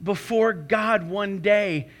before God one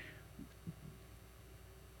day,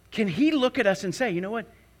 can He look at us and say, you know what?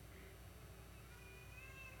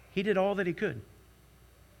 He did all that He could.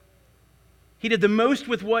 He did the most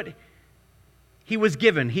with what He was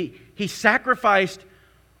given. He sacrificed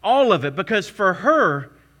all of it, because for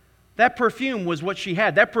her, that perfume was what she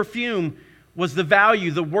had. That perfume was the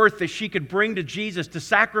value, the worth that she could bring to Jesus, to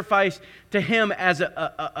sacrifice to Him as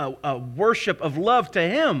a worship of love to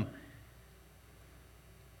Him.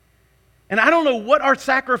 And I don't know what our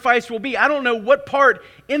sacrifice will be. I don't know what part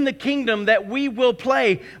in the kingdom that we will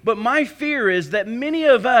play. But my fear is that many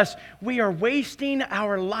of us, we are wasting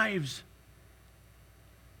our lives.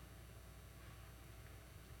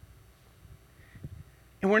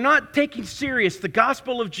 And we're not taking serious the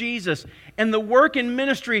gospel of Jesus and the work and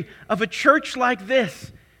ministry of a church like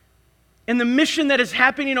this and the mission that is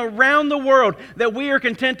happening around the world, that we are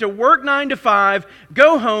content to work 9 to 5,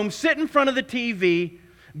 go home, sit in front of the TV,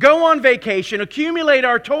 go on vacation, accumulate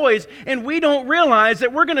our toys, and we don't realize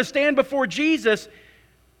that we're going to stand before Jesus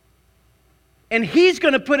and He's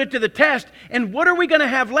going to put it to the test. And what are we going to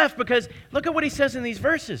have left? Because look at what He says in these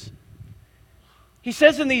verses. He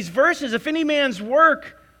says in these verses, if any man's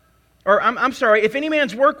work, if any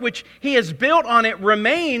man's work which he has built on it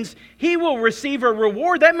remains, he will receive a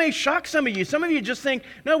reward. That may shock some of you. Some of you just think,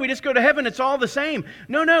 no, we just go to heaven, it's all the same.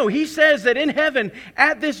 No, He says that in heaven,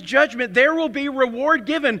 at this judgment, there will be reward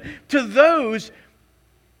given to those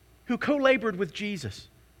who co-labored with Jesus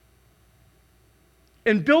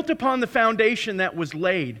and built upon the foundation that was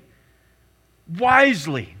laid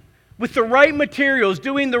wisely, with the right materials,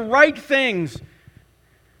 doing the right things.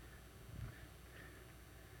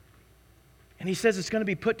 And He says it's going to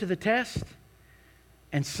be put to the test,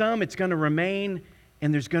 and some it's going to remain,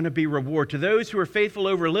 and there's going to be reward. To those who are faithful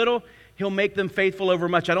over little, He'll make them faithful over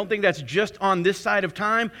much. I don't think that's just on this side of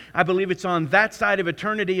time. I believe it's on that side of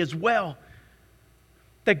eternity as well.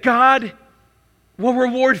 That God will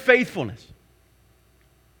reward faithfulness.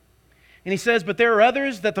 And He says, but there are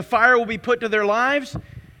others that the fire will be put to their lives.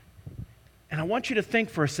 And I want you to think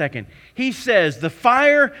for a second. He says the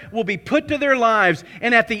fire will be put to their lives,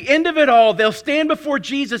 and at the end of it all, they'll stand before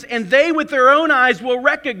Jesus, and they with their own eyes will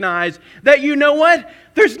recognize that, you know what?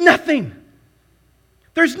 There's nothing.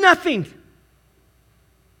 There's nothing.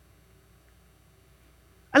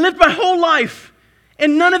 I lived my whole life,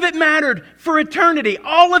 and none of it mattered for eternity.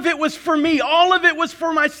 All of it was for me. All of it was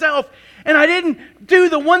for myself. And I didn't do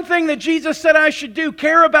the one thing that Jesus said I should do,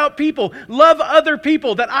 care about people, love other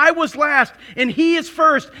people, that I was last and He is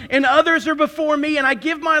first and others are before me, and I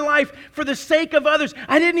give my life for the sake of others.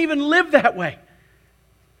 I didn't even live that way.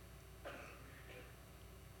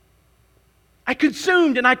 I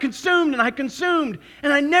consumed and I consumed and I consumed,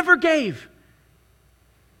 and I never gave.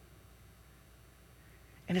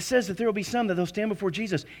 And it says that there will be some that they'll stand before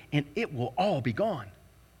Jesus and it will all be gone.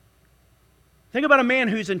 Think about a man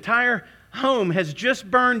whose entire home has just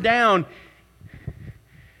burned down,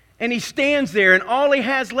 and he stands there, and all he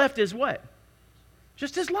has left is what?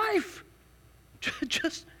 Just his life.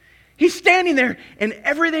 He's standing there, and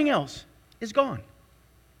everything else is gone.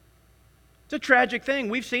 It's a tragic thing.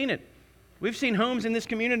 We've seen it. We've seen homes in this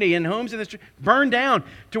community and homes in this burned down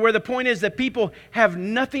to where the point is that people have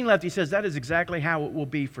nothing left. He says that is exactly how it will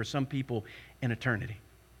be for some people in eternity.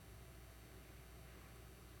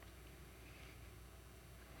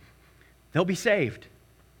 They'll be saved.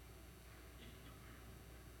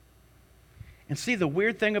 And see, the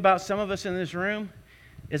weird thing about some of us in this room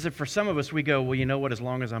is that for some of us we go, well, you know what, as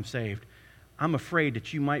long as I'm saved, I'm afraid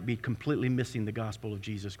that you might be completely missing the gospel of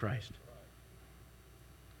Jesus Christ.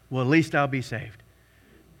 Well, at least I'll be saved.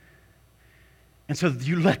 And so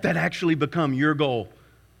you let that actually become your goal.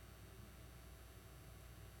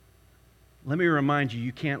 Let me remind you,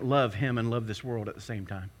 you can't love Him and love this world at the same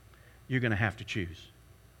time. You're going to have to choose.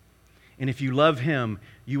 And if you love Him,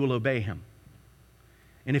 you will obey Him.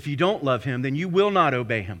 And if you don't love Him, then you will not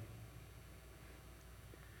obey Him.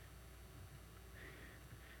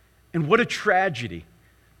 And what a tragedy.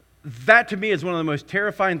 That to me is one of the most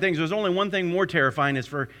terrifying things. There's only one thing more terrifying, is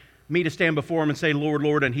for me to stand before Him and say, Lord,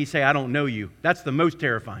 Lord, and He say, I don't know you. That's the most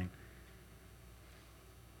terrifying.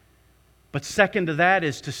 But second to that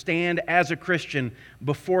is to stand as a Christian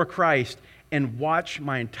before Christ and watch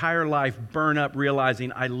my entire life burn up,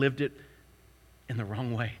 realizing I lived it in the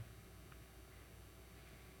wrong way.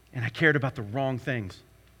 And I cared about the wrong things.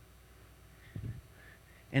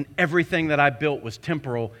 And everything that I built was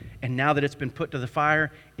temporal, and now that it's been put to the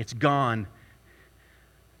fire, it's gone.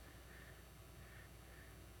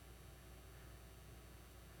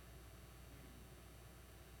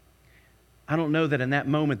 I don't know that in that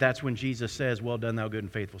moment that's when Jesus says, well done, thou good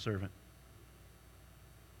and faithful servant.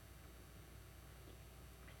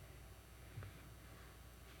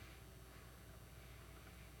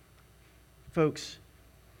 Folks,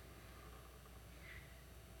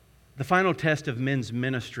 the final test of men's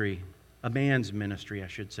ministry, a man's ministry, I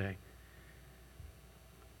should say.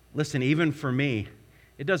 Listen, even for me,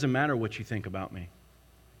 it doesn't matter what you think about me.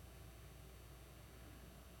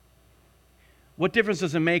 What difference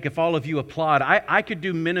does it make if all of you applaud? I could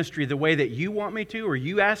do ministry the way that you want me to, or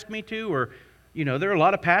you ask me to, or You know, there are a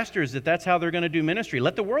lot of pastors that's how they're going to do ministry.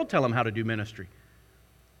 Let the world tell them how to do ministry.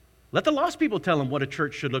 Let the lost people tell them what a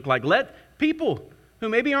church should look like. Let people who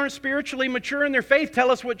maybe aren't spiritually mature in their faith tell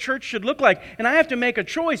us what church should look like. And I have to make a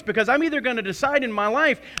choice, because I'm either going to decide in my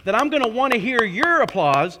life that I'm going to want to hear your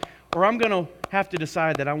applause, or I'm going to have to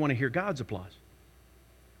decide that I want to hear God's applause.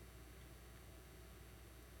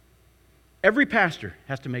 Every pastor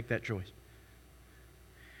has to make that choice.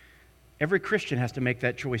 Every Christian has to make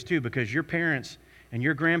that choice too, because your parents and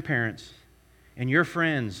your grandparents and your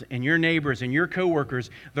friends and your neighbors and your coworkers,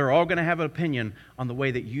 they're all going to have an opinion on the way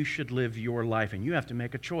that you should live your life. And you have to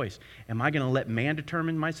make a choice. Am I going to let man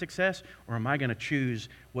determine my success, or am I going to choose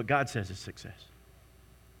what God says is success?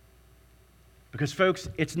 Because folks,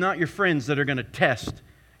 it's not your friends that are going to test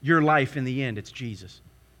your life in the end. It's Jesus.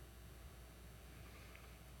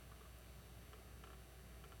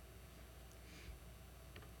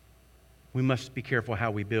 We must be careful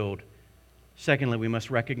how we build. Secondly, we must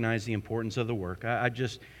recognize the importance of the work.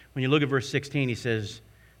 When you look at verse 16, he says,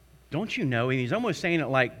 don't you know? And he's almost saying it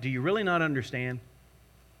like, do you really not understand?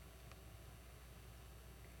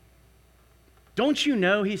 Don't you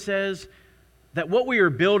know, he says, that what we are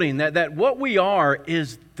building, that what we are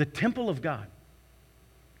is the temple of God?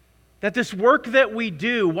 That this work that we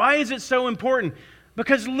do, why is it so important?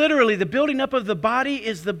 Because literally the building up of the body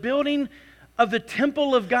is the building of the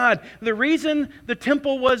temple of God. The reason the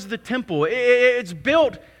temple was the temple, it's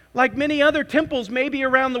built like many other temples maybe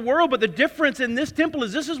around the world, but the difference in this temple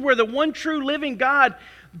is this is where the one true living God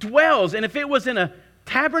dwells. And if it was in a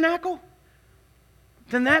tabernacle,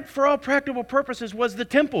 then that, for all practical purposes, was the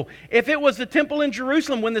temple. If it was the temple in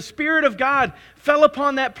Jerusalem, when the Spirit of God fell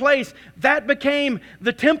upon that place, that became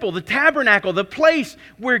the temple, the tabernacle, the place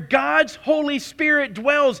where God's Holy Spirit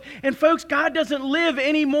dwells. And folks, God doesn't live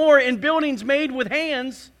anymore in buildings made with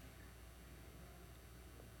hands.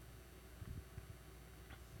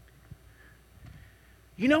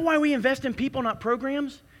 You know why we invest in people, not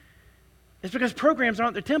programs? It's because programs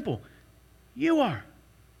aren't the temple. You are.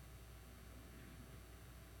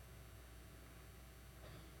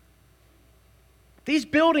 These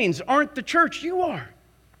buildings aren't the church. You are.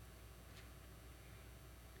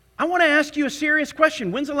 I want to ask you a serious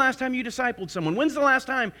question. When's the last time you discipled someone? When's the last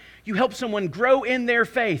time you helped someone grow in their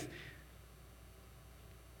faith?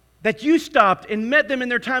 That you stopped and met them in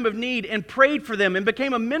their time of need and prayed for them and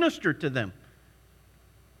became a minister to them?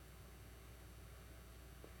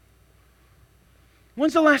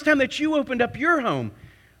 When's the last time that you opened up your home,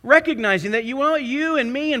 recognizing that you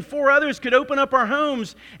and me and 4 others could open up our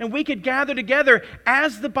homes and we could gather together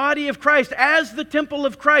as the body of Christ, as the temple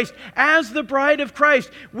of Christ, as the bride of Christ?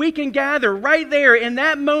 We can gather right there in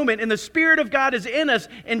that moment, and the Spirit of God is in us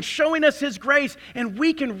and showing us His grace, and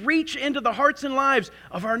we can reach into the hearts and lives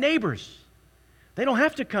of our neighbors. They don't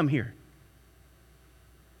have to come here.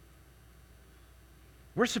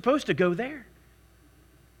 We're supposed to go there.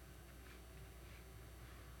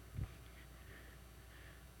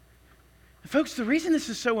 Folks, the reason this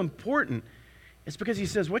is so important is because he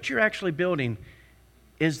says what you're actually building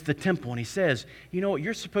is the temple. And he says, you know what,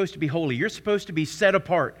 you're supposed to be holy. You're supposed to be set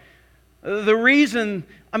apart. The reason,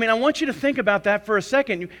 I want you to think about that for a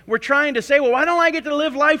second. We're trying to say, well, why don't I get to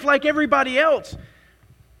live life like everybody else?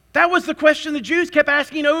 That was the question the Jews kept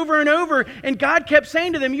asking over and over. And God kept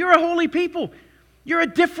saying to them, you're a holy people. You're a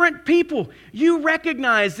different people. You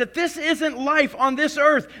recognize that this isn't life on this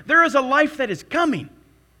earth. There is a life that is coming.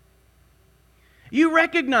 You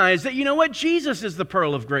recognize that, you know what? Jesus is the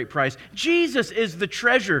pearl of great price. Jesus is the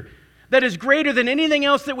treasure that is greater than anything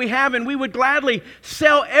else that we have, and we would gladly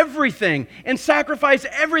sell everything and sacrifice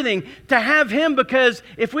everything to have Him, because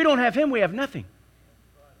if we don't have Him, we have nothing.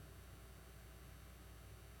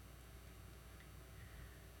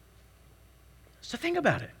 So think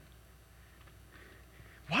about it.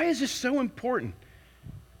 Why is this so important?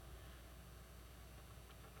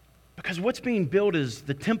 Because what's being built is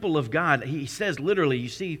the temple of God. He says literally, you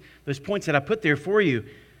see those points that I put there for you,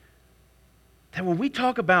 that when we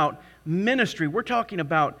talk about ministry, we're talking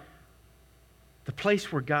about the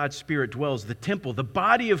place where God's Spirit dwells, the temple, the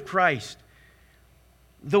body of Christ,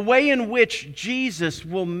 the way in which Jesus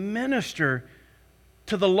will minister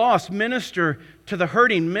to the lost, minister to the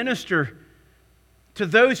hurting, minister to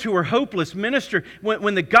those who are hopeless, minister.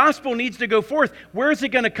 When the gospel needs to go forth, where is it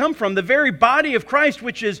going to come from? The very body of Christ,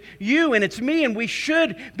 which is you and it's me, and we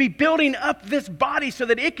should be building up this body so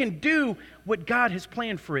that it can do what God has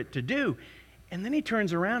planned for it to do. And then he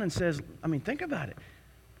turns around and says, think about it.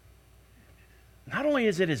 Not only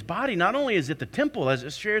is it His body, not only is it the temple as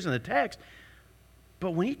it shares in the text,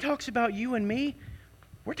 but when he talks about you and me,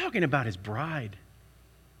 we're talking about His bride.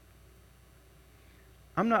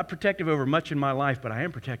 I'm not protective over much in my life, but I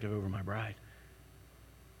am protective over my bride.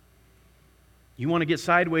 You want to get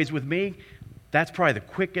sideways with me? That's probably the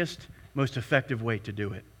quickest, most effective way to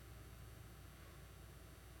do it.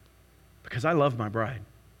 Because I love my bride.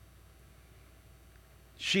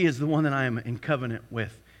 She is the one that I am in covenant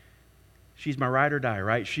with. She's my ride or die,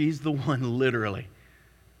 right? She's the one literally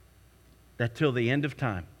that till the end of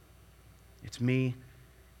time, it's me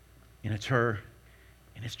and it's her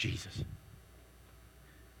and it's Jesus.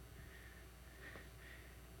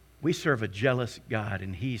 We serve a jealous God,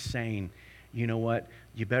 and He's saying, you know what?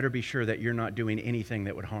 You better be sure that you're not doing anything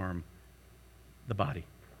that would harm the body.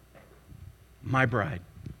 My bride.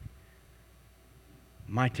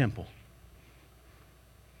 My temple.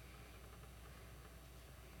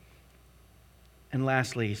 And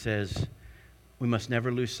lastly, he says, we must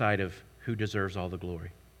never lose sight of who deserves all the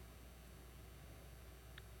glory.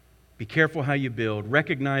 Be careful how you build.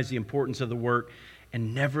 Recognize the importance of the work,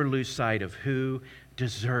 and never lose sight of who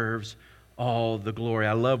deserves all the glory.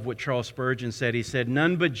 I love what Charles Spurgeon said. He said,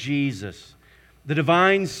 none but Jesus, the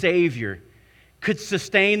divine Savior, could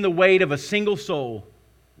sustain the weight of a single soul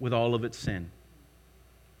with all of its sin,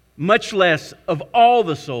 much less of all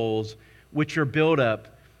the souls which are built up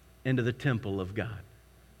into the temple of God.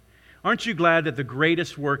 Aren't you glad that the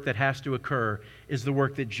greatest work that has to occur is the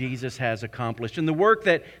work that Jesus has accomplished, and the work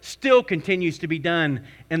that still continues to be done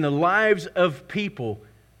in the lives of people?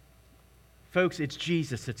 Folks, it's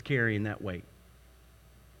Jesus that's carrying that weight.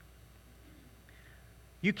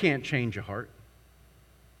 You can't change a heart.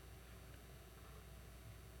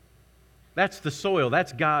 That's the soil.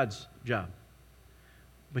 That's God's job.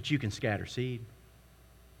 But you can scatter seed.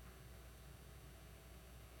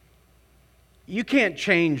 You can't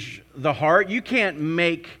change the heart. You can't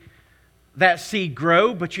make that seed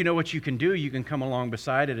grow, but you know what you can do? You can come along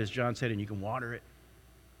beside it, as John said, and you can water it.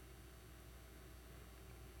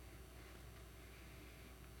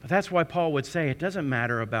 But that's why Paul would say, it doesn't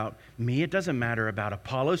matter about me, it doesn't matter about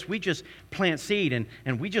Apollos. We just plant seed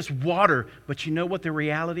and we just water. But you know what the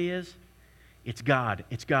reality is? It's God.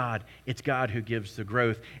 It's God. It's God who gives the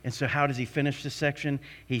growth. And so how does he finish this section?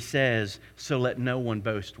 He says, so let no one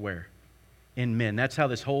boast where? In men. That's how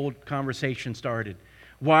this whole conversation started.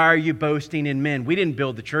 Why are you boasting in men? We didn't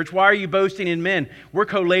build the church. Why are you boasting in men? We're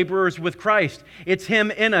co-laborers with Christ. It's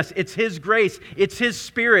Him in us. It's His grace. It's His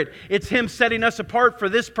Spirit. It's Him setting us apart for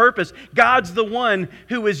this purpose. God's the one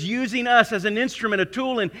who is using us as an instrument, a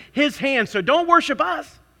tool in His hands. So don't worship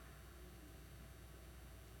us.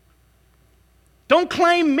 Don't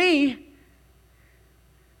claim me.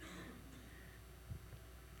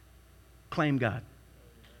 Claim God.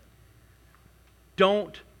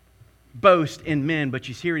 Don't boast in men, but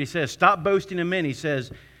you see what he says. Stop boasting in men. He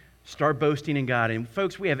says, start boasting in God. And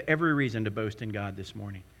folks, we have every reason to boast in God this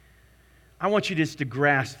morning. I want you just to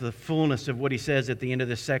grasp the fullness of what he says at the end of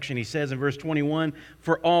this section. He says in verse 21,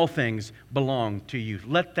 for all things belong to you.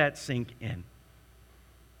 Let that sink in.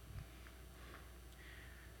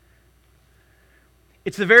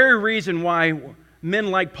 It's the very reason why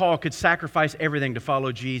men like Paul could sacrifice everything to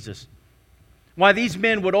follow Jesus. Why these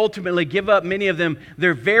men would ultimately give up, many of them,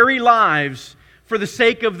 their very lives for the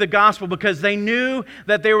sake of the gospel, because they knew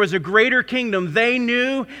that there was a greater kingdom. They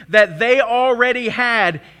knew that they already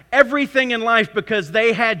had everything in life because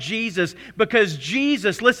they had Jesus. Because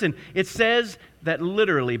Jesus, listen, it says that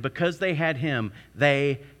literally because they had Him,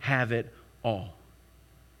 they have it all.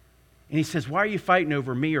 And he says, why are you fighting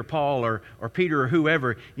over me or Paul or Peter or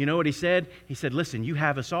whoever? You know what he said? He said, listen, you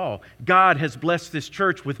have us all. God has blessed this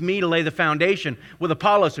church with me to lay the foundation, with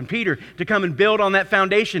Apollos and Peter to come and build on that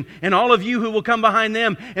foundation, and all of you who will come behind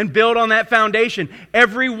them and build on that foundation.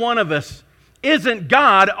 Every one of us isn't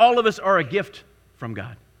God. All of us are a gift from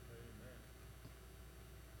God.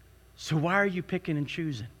 So why are you picking and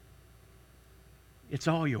choosing? It's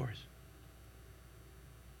all yours.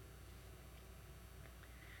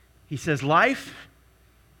 He says, life,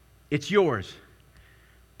 it's yours.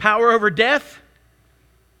 Power over death,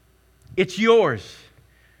 it's yours.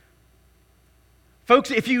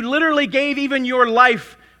 Folks, if you literally gave even your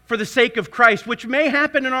life for the sake of Christ, which may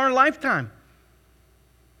happen in our lifetime,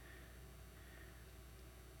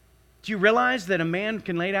 do you realize that a man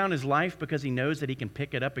can lay down his life because he knows that he can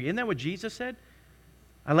pick it up again? Isn't that what Jesus said?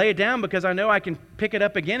 I lay it down because I know I can pick it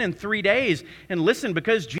up again in 3 days. And listen,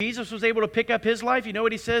 because Jesus was able to pick up His life, you know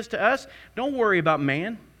what He says to us? Don't worry about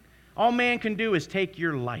man. All man can do is take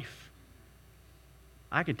your life.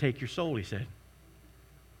 I can take your soul, He said.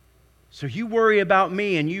 So you worry about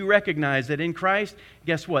me and you recognize that in Christ,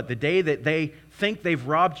 guess what? The day that they think they've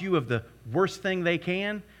robbed you of the worst thing they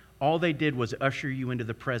can, all they did was usher you into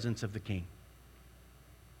the presence of the King.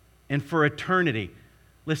 And for eternity,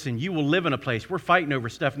 Listen, you will live in a place. We're fighting over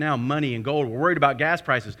stuff now, money and gold. We're worried about gas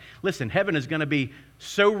prices. Listen, heaven is going to be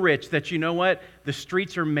so rich that you know what? The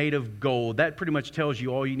streets are made of gold. That pretty much tells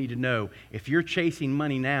you all you need to know. If you're chasing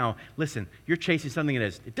money now, listen, you're chasing something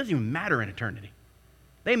it doesn't even matter in eternity.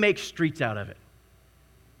 They make streets out of it.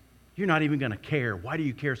 You're not even going to care. Why do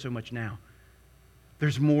you care so much now?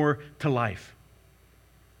 There's more to life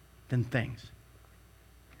than things.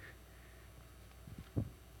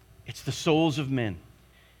 It's the souls of men.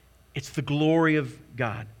 It's the glory of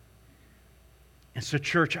God. And so,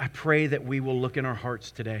 church, I pray that we will look in our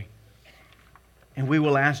hearts today and we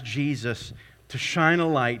will ask Jesus to shine a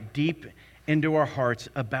light deep into our hearts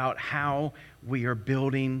about how we are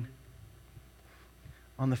building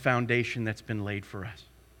on the foundation that's been laid for us.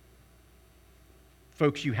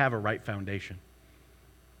 Folks, you have a right foundation.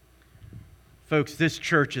 Folks, this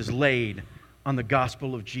church is laid on the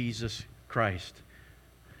gospel of Jesus Christ.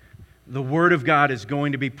 The Word of God is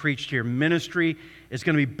going to be preached here. Ministry is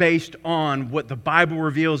going to be based on what the Bible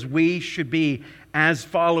reveals we should be as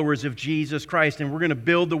followers of Jesus Christ. And we're going to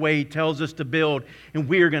build the way He tells us to build. And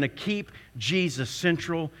we are going to keep Jesus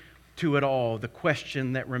central to it all. The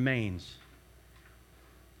question that remains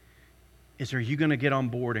is, are you going to get on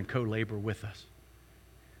board and co-labor with us?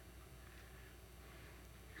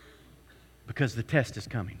 Because the test is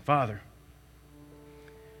coming. Father,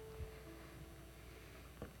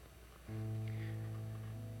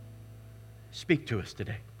 speak to us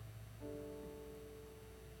today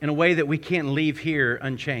in a way that we can't leave here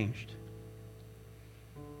unchanged.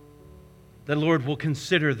 That, Lord, we'll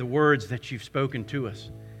consider the words that you've spoken to us.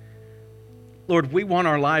 Lord, we want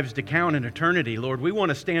our lives to count in eternity. Lord, we want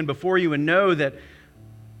to stand before you and know that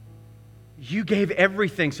you gave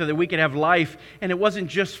everything so that we could have life. And it wasn't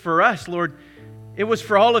just for us, Lord. It was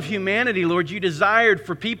for all of humanity, Lord. You desired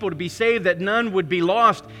for people to be saved, that none would be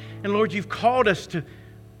lost. And Lord, you've called us to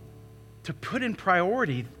put in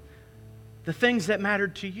priority the things that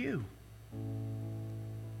mattered to you.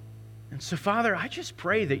 And so, Father, I just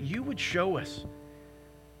pray that you would show us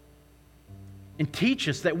and teach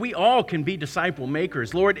us that we all can be disciple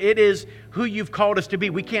makers. Lord, it is who you've called us to be.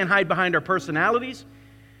 We can't hide behind our personalities.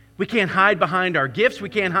 We can't hide behind our gifts. We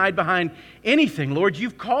can't hide behind anything. Lord,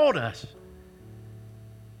 you've called us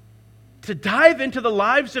to dive into the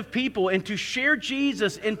lives of people and to share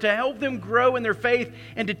Jesus and to help them grow in their faith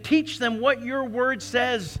and to teach them what your word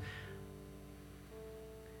says,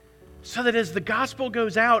 so that as the gospel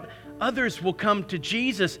goes out, others will come to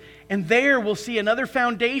Jesus, and there we'll see another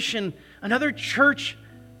foundation, another church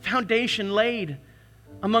foundation laid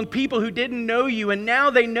among people who didn't know you, and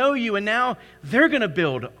now they know you, and now they're going to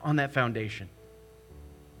build on that foundation.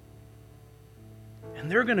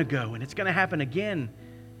 And they're going to go, and it's going to happen again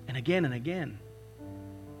and again and again.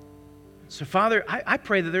 So, Father, I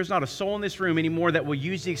pray that there's not a soul in this room anymore that will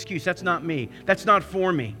use the excuse, that's not me, that's not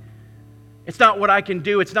for me. It's not what I can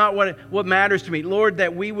do. It's not what matters to me. Lord,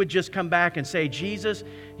 that we would just come back and say, Jesus,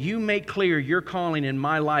 you make clear your calling in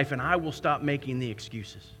my life, and I will stop making the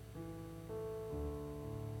excuses.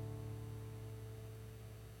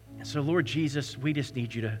 And so, Lord Jesus, we just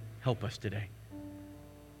need you to help us today.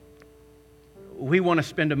 We want to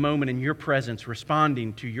spend a moment in your presence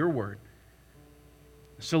responding to your word.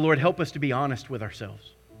 So, Lord, help us to be honest with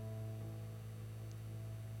ourselves.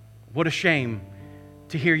 What a shame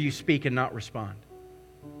to hear you speak and not respond.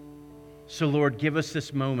 So, Lord, give us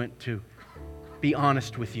this moment to be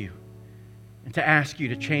honest with you and to ask you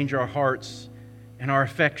to change our hearts and our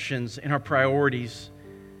affections and our priorities.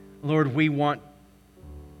 Lord, we want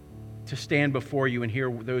to stand before you and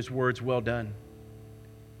hear those words, well done.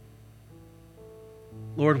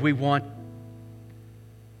 Lord, we want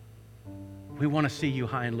to see you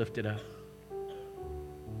high and lifted up.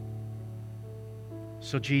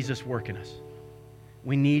 So, Jesus, work in us.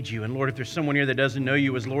 We need you. And Lord, if there's someone here that doesn't know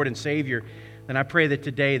you as Lord and Savior, then I pray that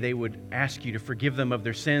today they would ask you to forgive them of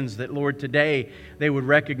their sins. That, Lord, today they would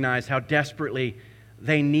recognize how desperately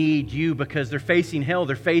they need you, because they're facing hell,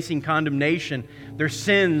 they're facing condemnation. Their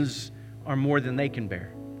sins are more than they can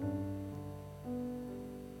bear.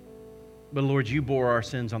 But Lord, you bore our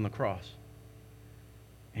sins on the cross.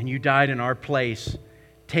 And you died in our place,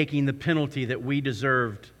 taking the penalty that we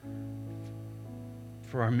deserved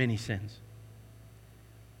for our many sins.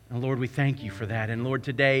 And Lord, we thank you for that. And Lord,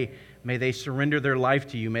 today, may they surrender their life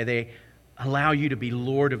to you. May they allow you to be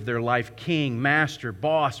Lord of their life, King, Master,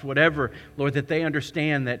 Boss, whatever. Lord, that they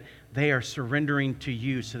understand that they are surrendering to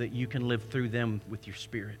you so that you can live through them with your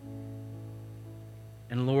Spirit.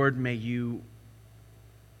 And Lord, may you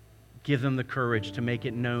give them the courage to make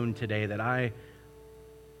it known today that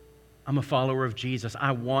I'm a follower of Jesus.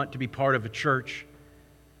 I want to be part of a church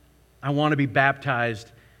I want to be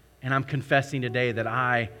baptized, and I'm confessing today that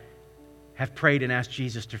I have prayed and asked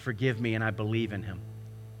Jesus to forgive me, and I believe in Him.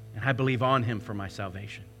 And I believe on Him for my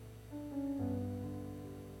salvation.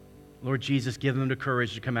 Lord Jesus, give them the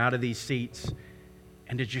courage to come out of these seats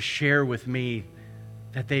and to just share with me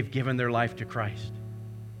that they've given their life to Christ.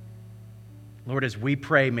 Lord, as we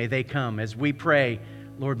pray, may they come. As we pray,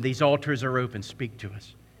 Lord, these altars are open. Speak to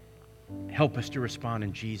us. Help us to respond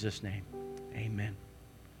in Jesus' name. Amen.